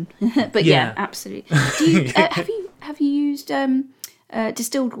 Like the tone, but yeah, absolutely. Do you, have have you used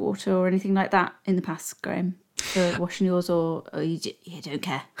distilled water or anything like that in the past, Graham, for washing yours, or you don't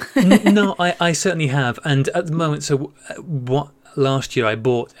care? No, I certainly have. And at the moment, last year I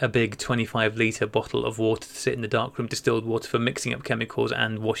bought a big 25-litre bottle of water to sit in the darkroom, distilled water for mixing up chemicals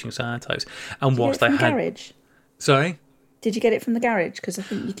and washing cyanotypes. And whilst I had... Garage? Sorry? Did you get it from the garage? Because I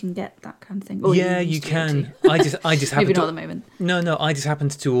think you can get that kind of thing. Or you can. I just happened maybe not at the moment. No, I just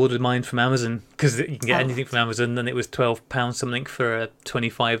happened to order mine from Amazon, because you can get anything from Amazon, and it was £12 something for a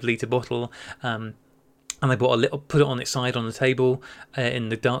 25-litre bottle. And I put it on its side on the table in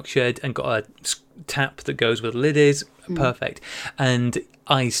the dark shed, and got a tap that goes where the lid is. Perfect. And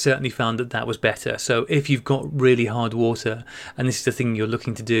I certainly found that was better. So if you've got really hard water, and this is the thing you're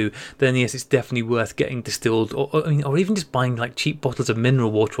looking to do, then yes, it's definitely worth getting distilled, or even just buying like cheap bottles of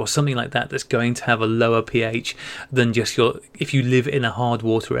mineral water or something like that that's going to have a lower pH than just if you live in a hard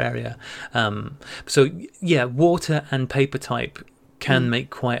water area. So yeah, water and paper type can make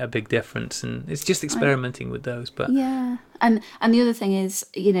quite a big difference, and it's just experimenting with those. But yeah, and the other thing is,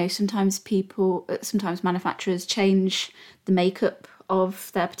 sometimes manufacturers change the makeup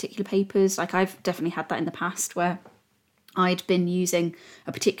of their particular papers. Like, I've definitely had that in the past, where I'd been using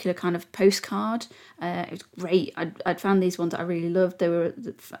a particular kind of postcard. It was great. I'd found these ones that I really loved. They were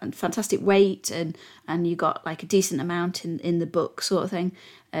fantastic weight, and you got like a decent amount in the book sort of thing.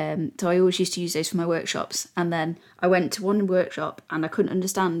 So I always used to use those for my workshops. And then I went to one workshop and I couldn't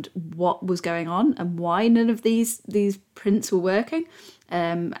understand what was going on and why none of these prints were working.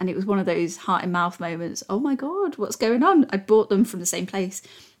 And it was one of those heart in mouth moments. Oh my God, what's going on? I'd bought them from the same place,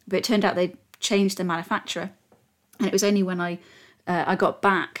 but it turned out they'd changed the manufacturer. And it was only when I got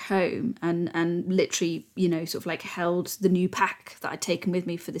back home and literally, sort of like held the new pack that I'd taken with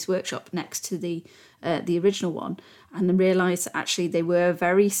me for this workshop next to the original one, and then realised that actually they were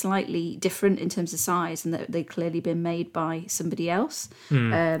very slightly different in terms of size, and that they'd clearly been made by somebody else.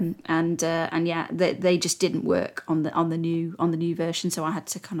 And yeah, they just didn't work on the new version. So I had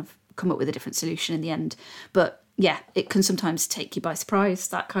to kind of come up with a different solution in the end. But yeah, it can sometimes take you by surprise,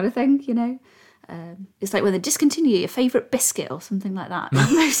 that kind of thing, It's like when they discontinue your favourite biscuit or something like that.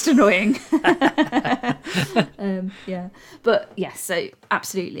 It's most annoying. Yeah, but yes, so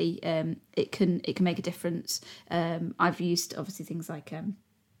absolutely, it can make a difference. I've used obviously things like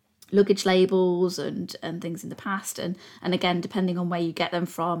luggage labels and things in the past, and again, depending on where you get them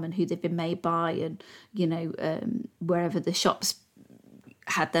from and who they've been made by, and wherever the shops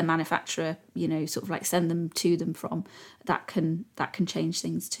had their manufacturer, sort of like send them to them from, that can change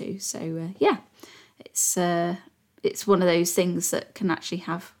things too. So yeah, it's one of those things that can actually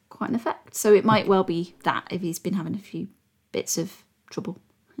have quite an effect. So it might well be that if he's been having a few bits of trouble.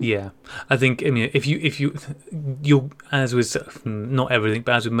 Yeah, I think, if you're, as with not everything,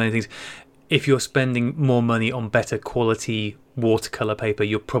 but as with many things, if you're spending more money on better quality watercolour paper,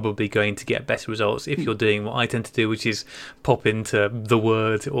 you're probably going to get better results. If you're doing what I tend to do, which is pop into the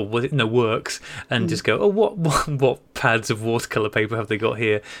Word or Works and just go, what pads of watercolour paper have they got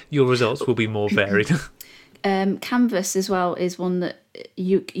here? Your results will be more varied. Canvas as well is one that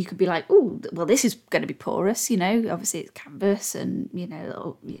you could be like, oh, well, this is going to be porous, obviously it's canvas, and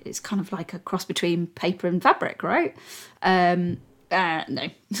it's kind of like a cross between paper and fabric, right? No.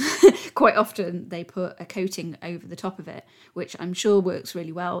 Quite often they put a coating over the top of it, which I'm sure works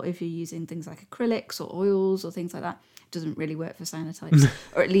really well if you're using things like acrylics or oils or things like that. It doesn't really work for cyanotypes,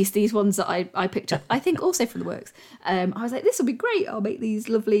 or at least these ones that I picked up, I think also from the Works. I was like, this will be great. I'll make these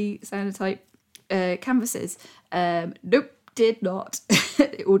lovely cyanotype canvases. Nope, did not.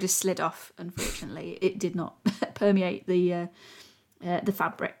 It all just slid off, unfortunately. It did not permeate the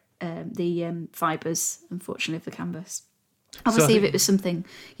fabric, the fibres, unfortunately, of the canvas. Obviously, if it was something,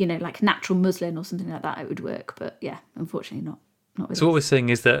 like natural muslin or something like that, it would work. But yeah, unfortunately not. So what we're saying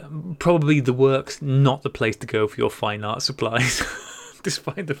is that probably the Works not the place to go for your fine art supplies,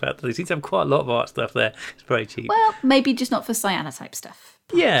 despite the fact that they seem to have quite a lot of art stuff there. It's very cheap. Well, maybe just not for cyanotype stuff.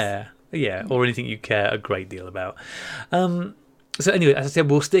 Perhaps. Yeah, or anything you care a great deal about. So anyway, as I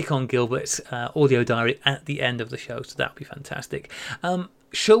said, we'll stick on Gilbert's audio diary at the end of the show, so that'll be fantastic.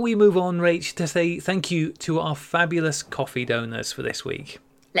 Shall we move on, Rach, to say thank you to our fabulous coffee donors for this week?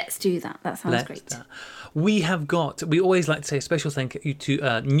 Let's do that. That sounds great. We always like to say a special thank you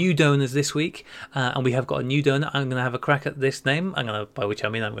to new donors this week, and we have got a new donor. I'm going to have a crack at this name, by which I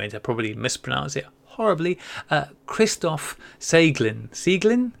mean I'm going to probably mispronounce it horribly. Christoph Sieglin.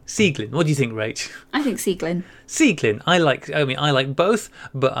 Sieglin. What do you think, Rach? I think Sieglin. Sieglin. I like both,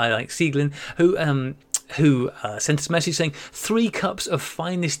 but I like Sieglin, who sent us a message saying 3 cups of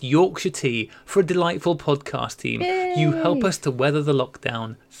finest Yorkshire tea for a delightful podcast team. Yay! You help us to weather the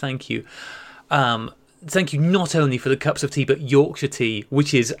lockdown. Thank you. thank you not only for the cups of tea, but Yorkshire tea,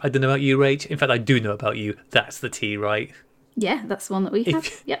 which is, I don't know about you, Rach. In fact, I do know about you. That's the tea, right? Yeah, that's the one that we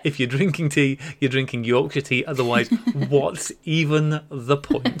have. Yep. If you're drinking tea, you're drinking Yorkshire tea. Otherwise, what's even the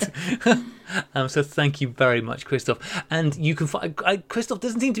point? So thank you very much, Christoph. And you can find Christoph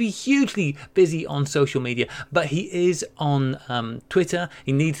doesn't seem to be hugely busy on social media, but he is on Twitter.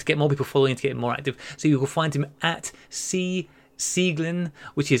 He needs to get more people following to get him more active. So you will find him at Sieglin,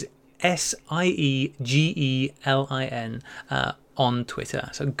 which is Siegelin. On Twitter,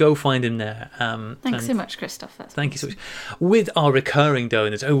 so go find him there. Thanks so much, Christoph. Thank you so much. With our recurring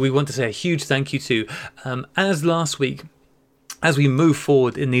donors, we want to say a huge thank you to, as last week, as we move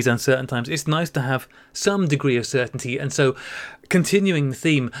forward in these uncertain times, it's nice to have some degree of certainty. And so, continuing the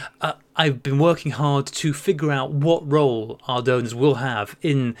theme, I've been working hard to figure out what role our donors will have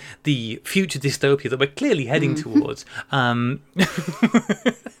in the future dystopia that we're clearly heading towards.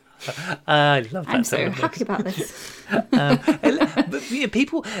 I love that. I'm so happy about this. But yeah,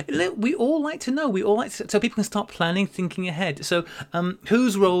 people, we all like to know. We all like to, so people can start planning, thinking ahead. So,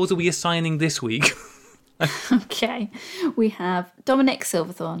 whose roles are we assigning this week? Okay, we have Dominic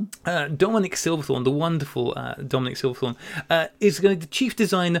Silverthorne. Dominic Silverthorne, the wonderful Dominic Silverthorne, is going to be the chief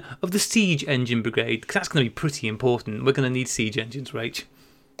designer of the Siege Engine Brigade, because that's going to be pretty important. We're going to need siege engines, Rach.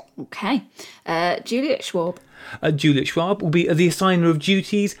 Okay, Juliet Schwab. Juliet Schwab will be the assigner of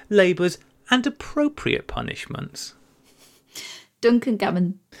duties, labours, and appropriate punishments. Duncan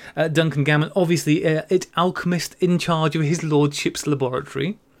Gammon. Duncan Gammon, obviously, it's alchemist in charge of his lordship's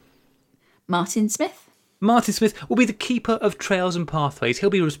laboratory. Martin Smith. Martin Smith will be the keeper of trails and pathways. He'll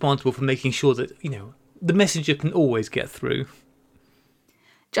be responsible for making sure that, the messenger can always get through.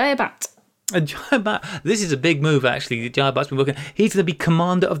 Jaya Bhatt. This is a big move, actually. Jaya Bhatt's been working. He's going to be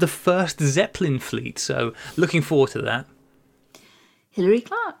commander of the 1st Zeppelin fleet, so looking forward to that. Hilary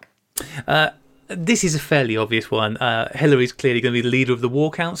Clark. This is a fairly obvious one. Hillary's clearly going to be the leader of the War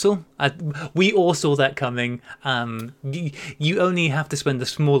Council. We all saw that coming. You only have to spend a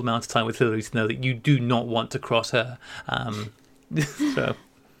small amount of time with Hillary to know that you do not want to cross her. So.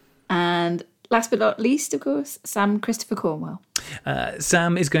 And last but not least, of course, Sam Christopher Cornwell.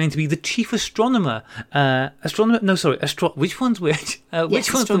 Sam is going to be the chief astronomer. Which one's which?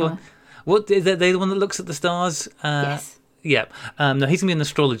 Which one's the one? What? Are they the one that looks at the stars? Yes. Yeah. No, he's going to be an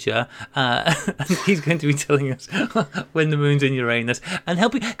astrologer, and he's going to be telling us when the moon's in Uranus and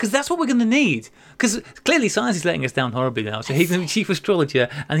helping, because that's what we're going to need. Because clearly science is letting us down horribly now. So he's going to be chief astrologer,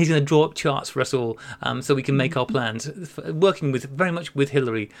 and he's going to draw up charts for us all, so we can make our plans, working very much with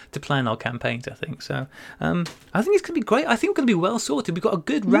Hillary to plan our campaigns, I think. So I think it's going to be great. I think we're going to be well sorted. We've got a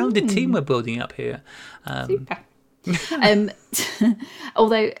good rounded team we're building up here. Super.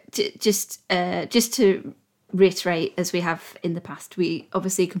 Although, just to reiterate, as we have in the past, we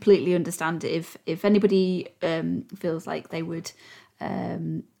obviously completely understand if anybody feels like they would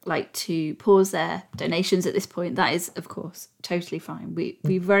like to pause their donations at this point. That is, of course, totally fine.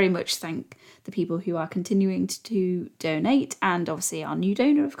 We very much thank the people who are continuing to donate, and obviously our new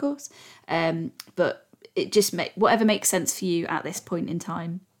donor, of course. But it just whatever makes sense for you at this point in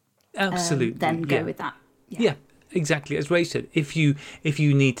time. Absolutely. Then go with that. Yeah, exactly. As Ray said, if you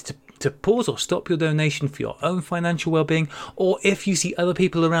need to pause or stop your donation for your own financial well-being, or if you see other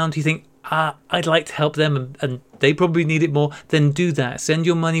people around who think, I'd like to help them and they probably need it more, then do that. Send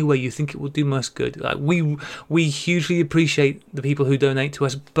your money where you think it will do most good. We hugely appreciate the people who donate to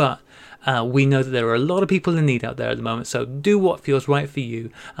us, but we know that there are a lot of people in need out there at the moment, so do what feels right for you.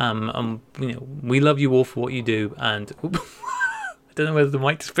 We love you all for what you do, and I don't know whether the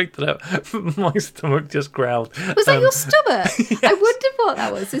mic just picked it up. My stomach just growled. Was that your stomach? Yes. I wondered what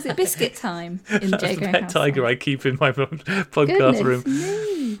that was. Is it biscuit time in That's Jago the pet House? tiger I keep in my podcast room.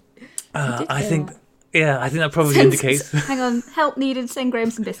 Me. I think that probably indicates. Hang on, help needed. Send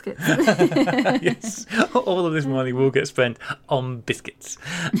Graham some biscuits. Yes, all of this money will get spent on biscuits.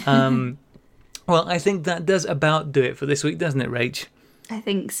 Well, I think that does about do it for this week, doesn't it, Rach? I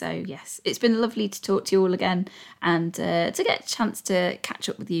think so, yes. It's been lovely to talk to you all again, and to get a chance to catch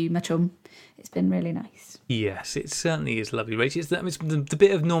up with you, my chum. It's been really nice. Yes, it certainly is lovely, Rach. It's the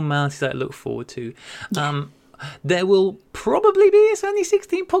bit of normality that I look forward to. Yeah. There will probably be a Sunny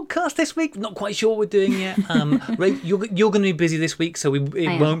 16 podcast this week. Not quite sure what we're doing yet. You're going to be busy this week, so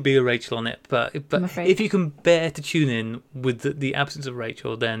it won't be a Rachel on it. But if you can bear to tune in with the absence of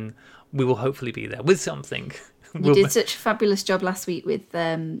Rachel, then we will hopefully be there with something. You did such a fabulous job last week with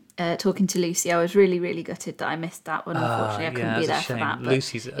talking to Lucy. I was really, really gutted that I missed that one. Unfortunately, I couldn't be there for that. But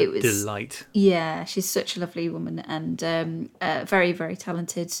Lucy's a delight. Yeah, she's such a lovely woman, and very, very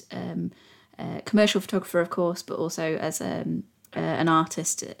talented commercial photographer, of course, but also as an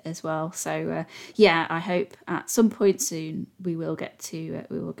artist as well. So yeah, I hope at some point soon we will get to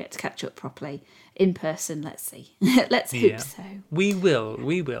catch up properly in person. Let's see. Let's hope so. We will.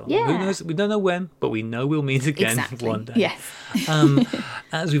 Yeah. Who knows? We don't know when, but we know we'll meet again one day. Yes.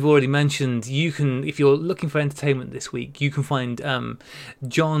 As we've already mentioned, you can, if you're looking for entertainment this week, you can find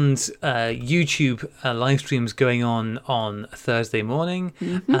John's YouTube live streams going on Thursday morning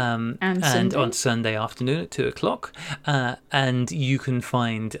and on Sunday afternoon at 2:00. And you can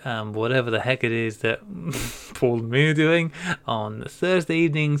find whatever the heck it is that Paul and me are doing on Thursday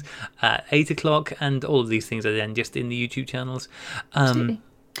evenings at 8:00. And all of these things are then just in the YouTube channels.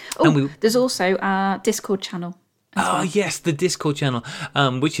 There's also our Discord channel. Oh, yes, the Discord channel,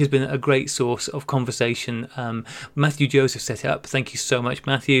 which has been a great source of conversation. Matthew Joseph set it up. Thank you so much,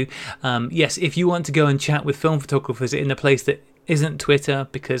 Matthew. Yes, if you want to go and chat with film photographers in a place that isn't Twitter,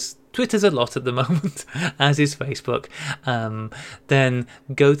 because Twitter's a lot at the moment, as is Facebook, then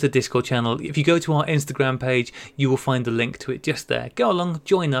go to the Discord channel. If you go to our Instagram page, you will find the link to it just there. Go along,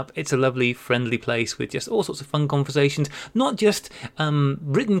 join up. It's a lovely, friendly place with just all sorts of fun conversations, not just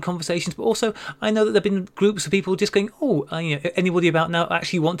written conversations, but also I know that there have been groups of people just going, anybody about now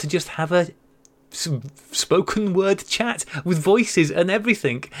actually want to just have a spoken word chat with voices and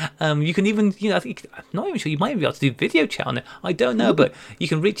everything. You can even, I think, I'm not even sure, you might even be able to do video chat on it. I don't know, but you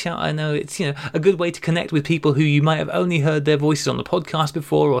can reach out. I know it's, a good way to connect with people who you might have only heard their voices on the podcast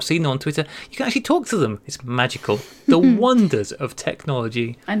before or seen on Twitter. You can actually talk to them. It's magical. The wonders of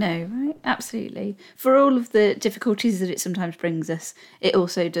technology. I know, right? Absolutely. For all of the difficulties that it sometimes brings us, it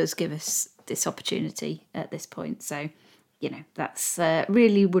also does give us this opportunity at this point. So, that's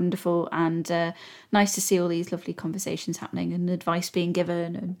really wonderful and nice to see all these lovely conversations happening and advice being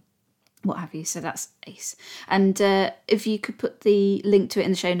given and what have you. So that's ace. And if you could put the link to it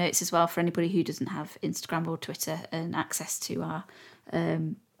in the show notes as well for anybody who doesn't have Instagram or Twitter and access to our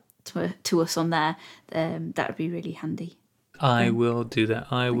to us on there, that would be really handy. I will do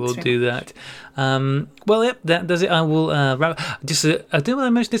that. I will do that. Well, yep, that does it. I will wrap. Just I didn't want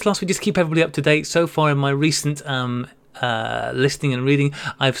to mention this last week. Just keep everybody up to date. So far in my recent listening and reading,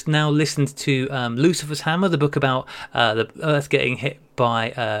 I've now listened to Lucifer's Hammer, the book about the Earth getting hit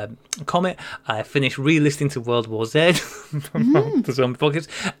by a comet. I finished re-listening to World War Z from the Zombie Pockets,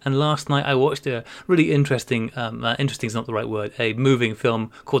 and last night I watched a really interesting is not the right word, a moving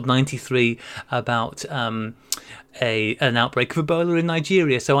film called 93 about an outbreak of Ebola in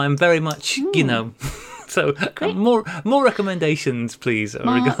Nigeria. So I'm very much, so more recommendations, please.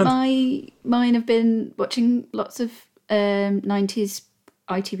 Mine have been watching lots of 90s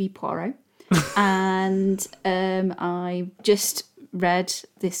ITV Poirot, and I just read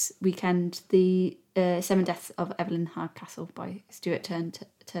this weekend the Seven Deaths of Evelyn Hardcastle by Stuart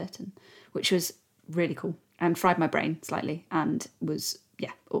Turton, which was really cool and fried my brain slightly and was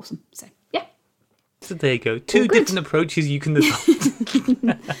awesome. So so there you go, two different approaches you can adopt.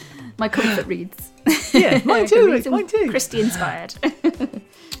 My comfort reads. Yeah, mine too. Christy inspired.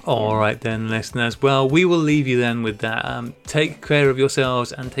 All right then, listeners. Well, we will leave you then with that. Take care of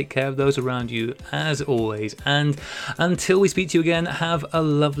yourselves and take care of those around you, as always. And until we speak to you again, have a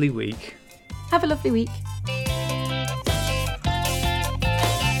lovely week. Have a lovely week.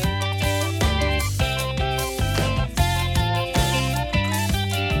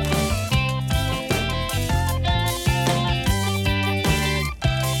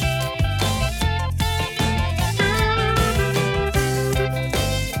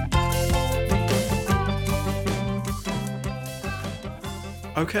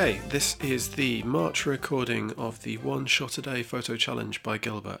 Okay, this is the March recording of the One Shot a Day photo challenge by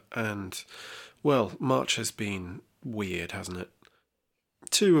Gilbert, and, well, March has been weird, hasn't it?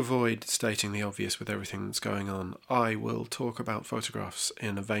 To avoid stating the obvious with everything that's going on, I will talk about photographs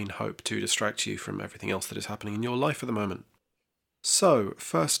in a vain hope to distract you from everything else that is happening in your life at the moment. So,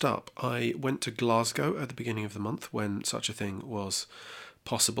 first up, I went to Glasgow at the beginning of the month, when such a thing was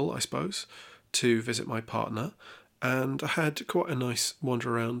possible, I suppose, to visit my partner, and I had quite a nice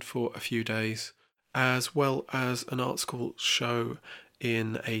wander around for a few days, as well as an art school show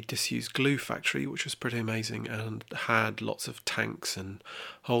in a disused glue factory, which was pretty amazing and had lots of tanks and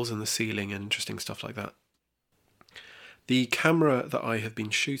holes in the ceiling and interesting stuff like that. The camera that I have been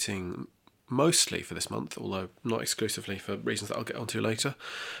shooting mostly for this month, although not exclusively for reasons that I'll get onto later,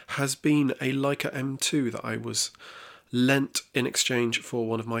 has been a Leica M2 that I was lent in exchange for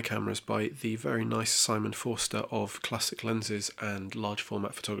one of my cameras by the very nice Simon Forster of classic lenses and large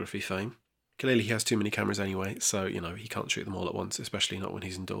format photography fame. Clearly he has too many cameras anyway, so he can't shoot them all at once, especially not when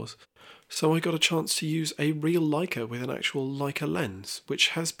he's indoors. So I got a chance to use a real Leica with an actual Leica lens, which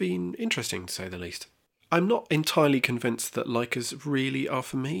has been interesting to say the least. I'm not entirely convinced that Leicas really are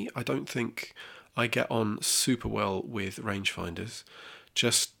for me. I don't think I get on super well with rangefinders.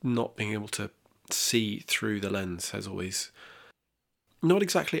 Just not being able to see through the lens has always not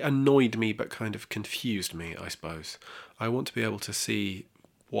exactly annoyed me, but kind of confused me, I suppose. I want to be able to see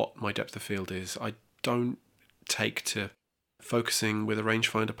what my depth of field is. I don't take to focusing with a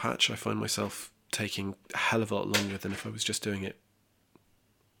rangefinder patch. I find myself taking a hell of a lot longer than if I was just doing it.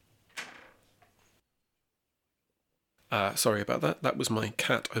 Sorry about that. That was my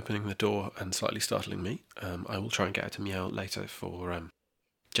cat opening the door and slightly startling me. I will try and get her to meow later for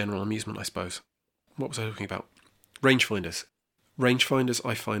general amusement, I suppose. What was I talking about? Rangefinders. Rangefinders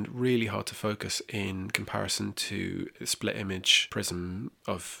I find really hard to focus in comparison to a split image prism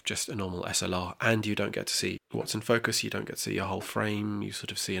of just a normal SLR, and you don't get to see what's in focus, you don't get to see a whole frame, you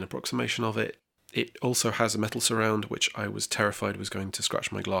sort of see an approximation of it. It also has a metal surround, which I was terrified was going to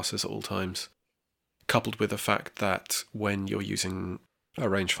scratch my glasses at all times, coupled with the fact that when you're using a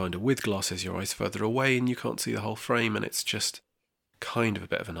rangefinder with glasses, your eyes further away and you can't see the whole frame, and it's just kind of a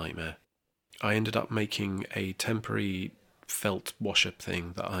bit of a nightmare. I ended up making a temporary felt wash-up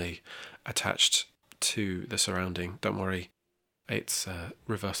thing that I attached to the surrounding. Don't worry, it's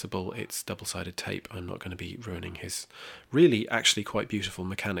reversible, it's double-sided tape. I'm not going to be ruining his really actually quite beautiful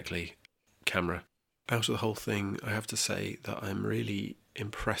mechanically camera. Out of the whole thing, I have to say that I'm really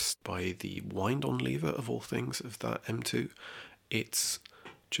impressed by the wind-on lever of all things of that M2. It's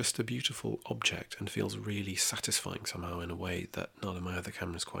just a beautiful object and feels really satisfying somehow in a way that none of my other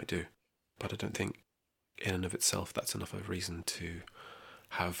cameras quite do. But I don't think in and of itself that's enough of a reason to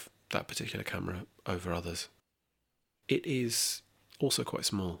have that particular camera over others. It is also quite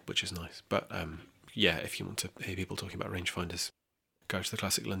small, which is nice. But yeah, if you want to hear people talking about rangefinders, go to the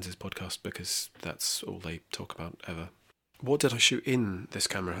Classic Lenses podcast, because that's all they talk about ever. What did I shoot in this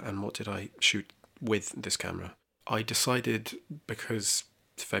camera and what did I shoot with this camera? I decided, because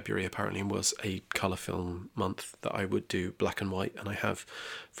February apparently was a colour film month, that I would do black and white, and I have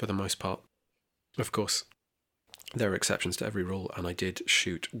for the most part. Of course, there are exceptions to every rule, and I did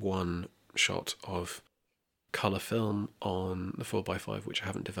shoot one shot of colour film on the 4x5, which I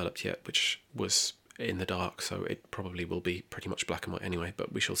haven't developed yet, which was in the dark, so it probably will be pretty much black and white anyway,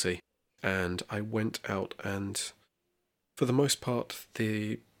 but we shall see. And I went out, and for the most part,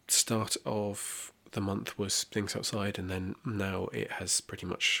 the start of the month was things outside, and then now it has pretty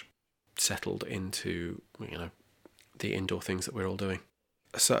much settled into, the indoor things that we're all doing.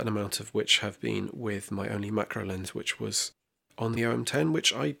 A certain amount of which have been with my only macro lens, which was on the OM10,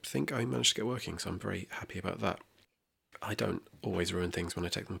 which I think I managed to get working, so I'm very happy about that. I don't always ruin things when I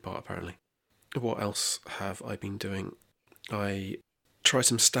take them apart, apparently. What else have I been doing? I tried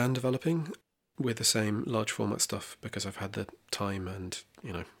some stand developing with the same large format stuff because I've had the time and,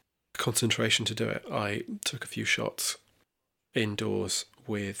 concentration to do it. I took a few shots indoors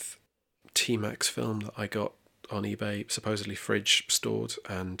with T-Max film that I got on eBay, supposedly fridge stored,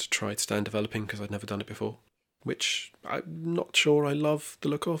 and tried stand developing because I'd never done it before, which I'm not sure I love the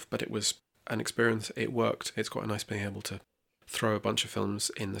look of, but it was an experience. It worked. It's quite nice being able to throw a bunch of films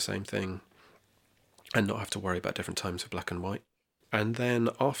in the same thing and not have to worry about different times of black and white. And then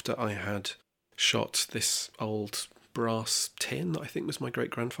after I had shot this old brass tin that I think was my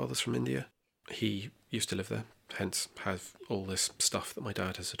great-grandfather's from India, he used to live there, hence have all this stuff that my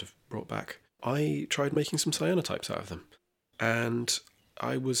dad has sort of brought back, I tried making some cyanotypes out of them, and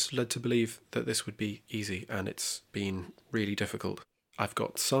I was led to believe that this would be easy, and it's been really difficult. I've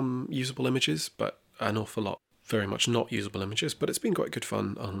got some usable images, but an awful lot very much not usable images, but it's been quite good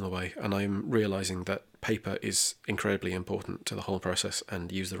fun along the way, and I'm realising that paper is incredibly important to the whole process,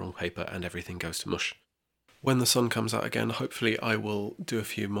 and use the wrong paper and everything goes to mush. When the sun comes out again, hopefully I will do a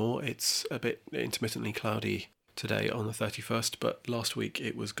few more. It's a bit intermittently cloudy today on the 31st, but last week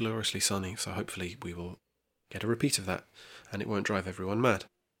it was gloriously sunny, so hopefully we will get a repeat of that, and it won't drive everyone mad.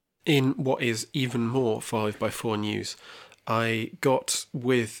 In what is even more 5x4 news, I got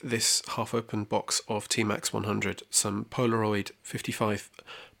with this half-open box of T-Max 100 some Polaroid 55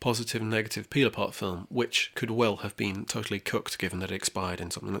 positive and negative peel-apart film, which could well have been totally cooked given that it expired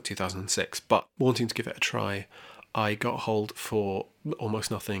in something like 2006, but wanting to give it a try, I got hold for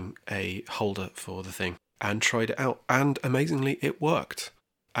almost nothing a holder for the thing and tried it out, and amazingly it worked,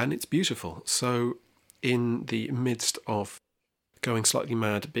 and it's beautiful. So in the midst of going slightly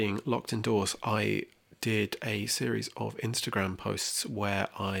mad, being locked indoors, I did a series of Instagram posts where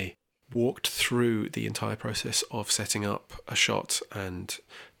I walked through the entire process of setting up a shot and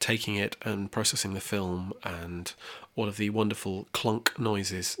taking it and processing the film and all of the wonderful clunk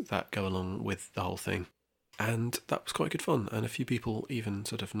noises that go along with the whole thing. And that was quite good fun, and a few people even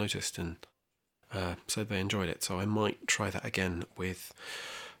sort of noticed and So they enjoyed it. So I might try that again with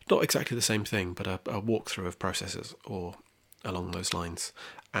not exactly the same thing, but a walkthrough of processes or along those lines.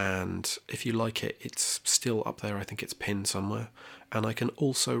 And if you like it, it's still up there. I think it's pinned somewhere. And I can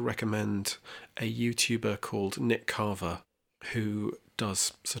also recommend a YouTuber called Nick Carver, who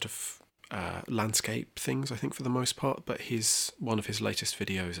does sort of landscape things, I think, for the most part. But one of his latest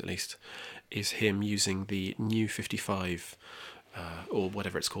videos, at least, is him using the new 55, or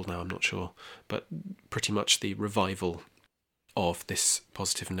whatever it's called now, I'm not sure. But pretty much the revival of this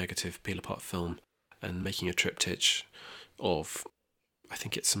positive and negative peel apart film, and making a triptych of, I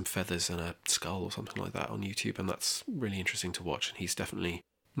think it's some feathers and a skull or something like that on YouTube, and that's really interesting to watch, and he's definitely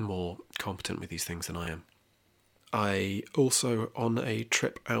more competent with these things than I am. I also, on a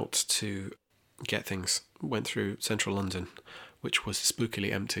trip out to get things, went through central London, which was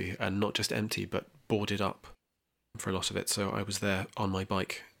spookily empty, and not just empty, but boarded up for a lot of it. So I was there on my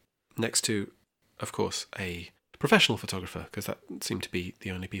bike next to, of course, a professional photographer, because that seemed to be the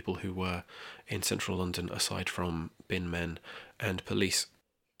only people who were in central London aside from bin men and police.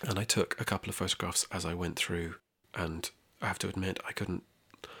 And I took a couple of photographs as I went through, and I have to admit I couldn't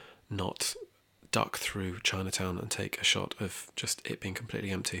not duck through Chinatown and take a shot of just it being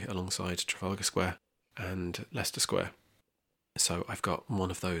completely empty alongside Trafalgar Square and Leicester Square. So I've got one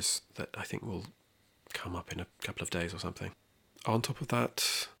of those that I think will come up in a couple of days or something. On top of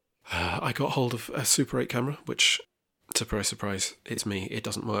that, I got hold of a Super 8 camera, which, surprise, surprise, it's me. It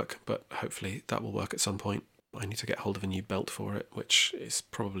doesn't work, but hopefully that will work at some point. I need to get hold of a new belt for it, which is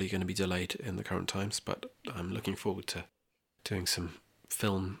probably going to be delayed in the current times, but I'm looking forward to doing some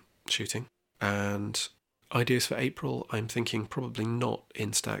film shooting. And ideas for April, I'm thinking probably not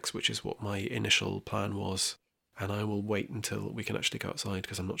Instax, which is what my initial plan was, and I will wait until we can actually go outside,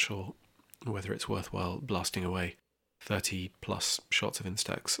 because I'm not sure whether it's worthwhile blasting away 30 plus shots of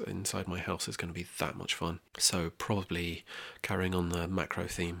Instax inside my house is going to be that much fun. So probably carrying on the macro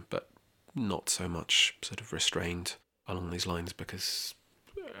theme, but not so much sort of restrained along these lines, because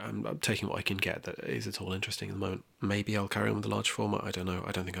I'm taking what I can get that is at all interesting at the moment. Maybe I'll carry on with the large format, I don't know.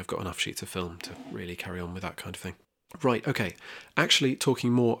 I don't think I've got enough sheets of film to really carry on with that kind of thing. Right, okay. Actually,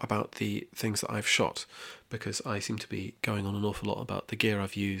 talking more about the things that I've shot, because I seem to be going on an awful lot about the gear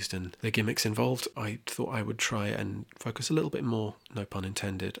I've used and the gimmicks involved, I thought I would try and focus a little bit more, no pun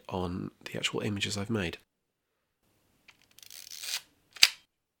intended, on the actual images I've made.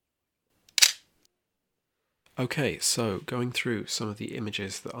 Okay, so going through some of the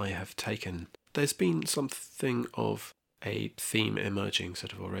images that I have taken, there's been something of a theme emerging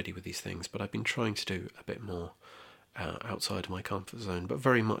sort of already with these things, but I've been trying to do a bit more outside of my comfort zone, but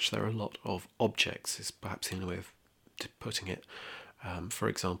very much there are a lot of objects, is perhaps the only way of putting it. For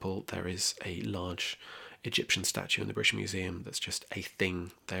example, there is a large Egyptian statue in the British Museum that's just a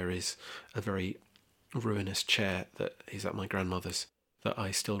thing. There is a very ruinous chair that is at my grandmother's that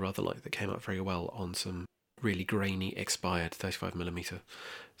I still rather like, that came out very well on some really grainy, expired 35mm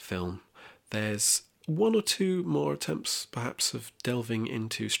film. There's one or two more attempts, perhaps, of delving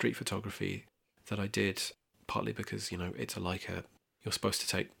into street photography that I did, partly because, it's a Leica. You're supposed to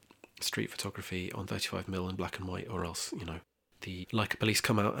take street photography on 35mm in black and white, or else, the Leica police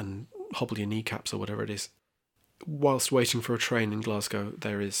come out and hobble your kneecaps or whatever it is. Whilst waiting for a train in Glasgow,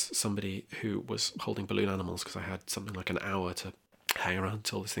 there is somebody who was holding balloon animals, because I had something like an hour to hang around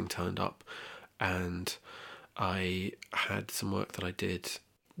until this thing turned up, and I had some work that I did,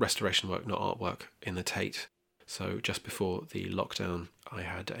 restoration work, not artwork, in the Tate. So just before the lockdown, I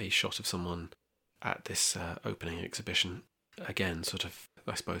had a shot of someone at this opening exhibition, again, sort of,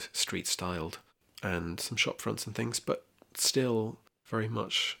 I suppose, street-styled, and some shop fronts and things, but still very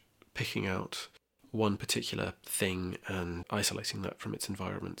much picking out one particular thing and isolating that from its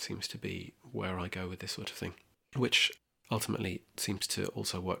environment seems to be where I go with this sort of thing, which ultimately seems to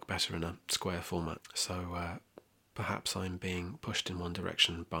also work better in a square format. So perhaps I'm being pushed in one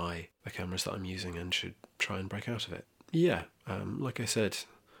direction by the cameras that I'm using and should try and break out of it. Yeah, like I said,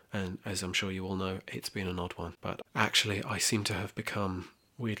 and as I'm sure you all know, it's been an odd one, but actually I seem to have become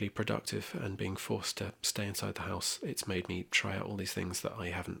weirdly productive, and being forced to stay inside the house, it's made me try out all these things that I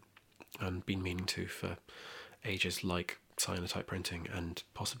haven't been meaning to for ages, like cyanotype printing and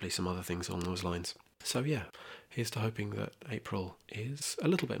possibly some other things along those lines. So yeah, here's to hoping that April is a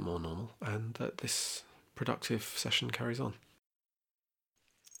little bit more normal and that this productive session carries on.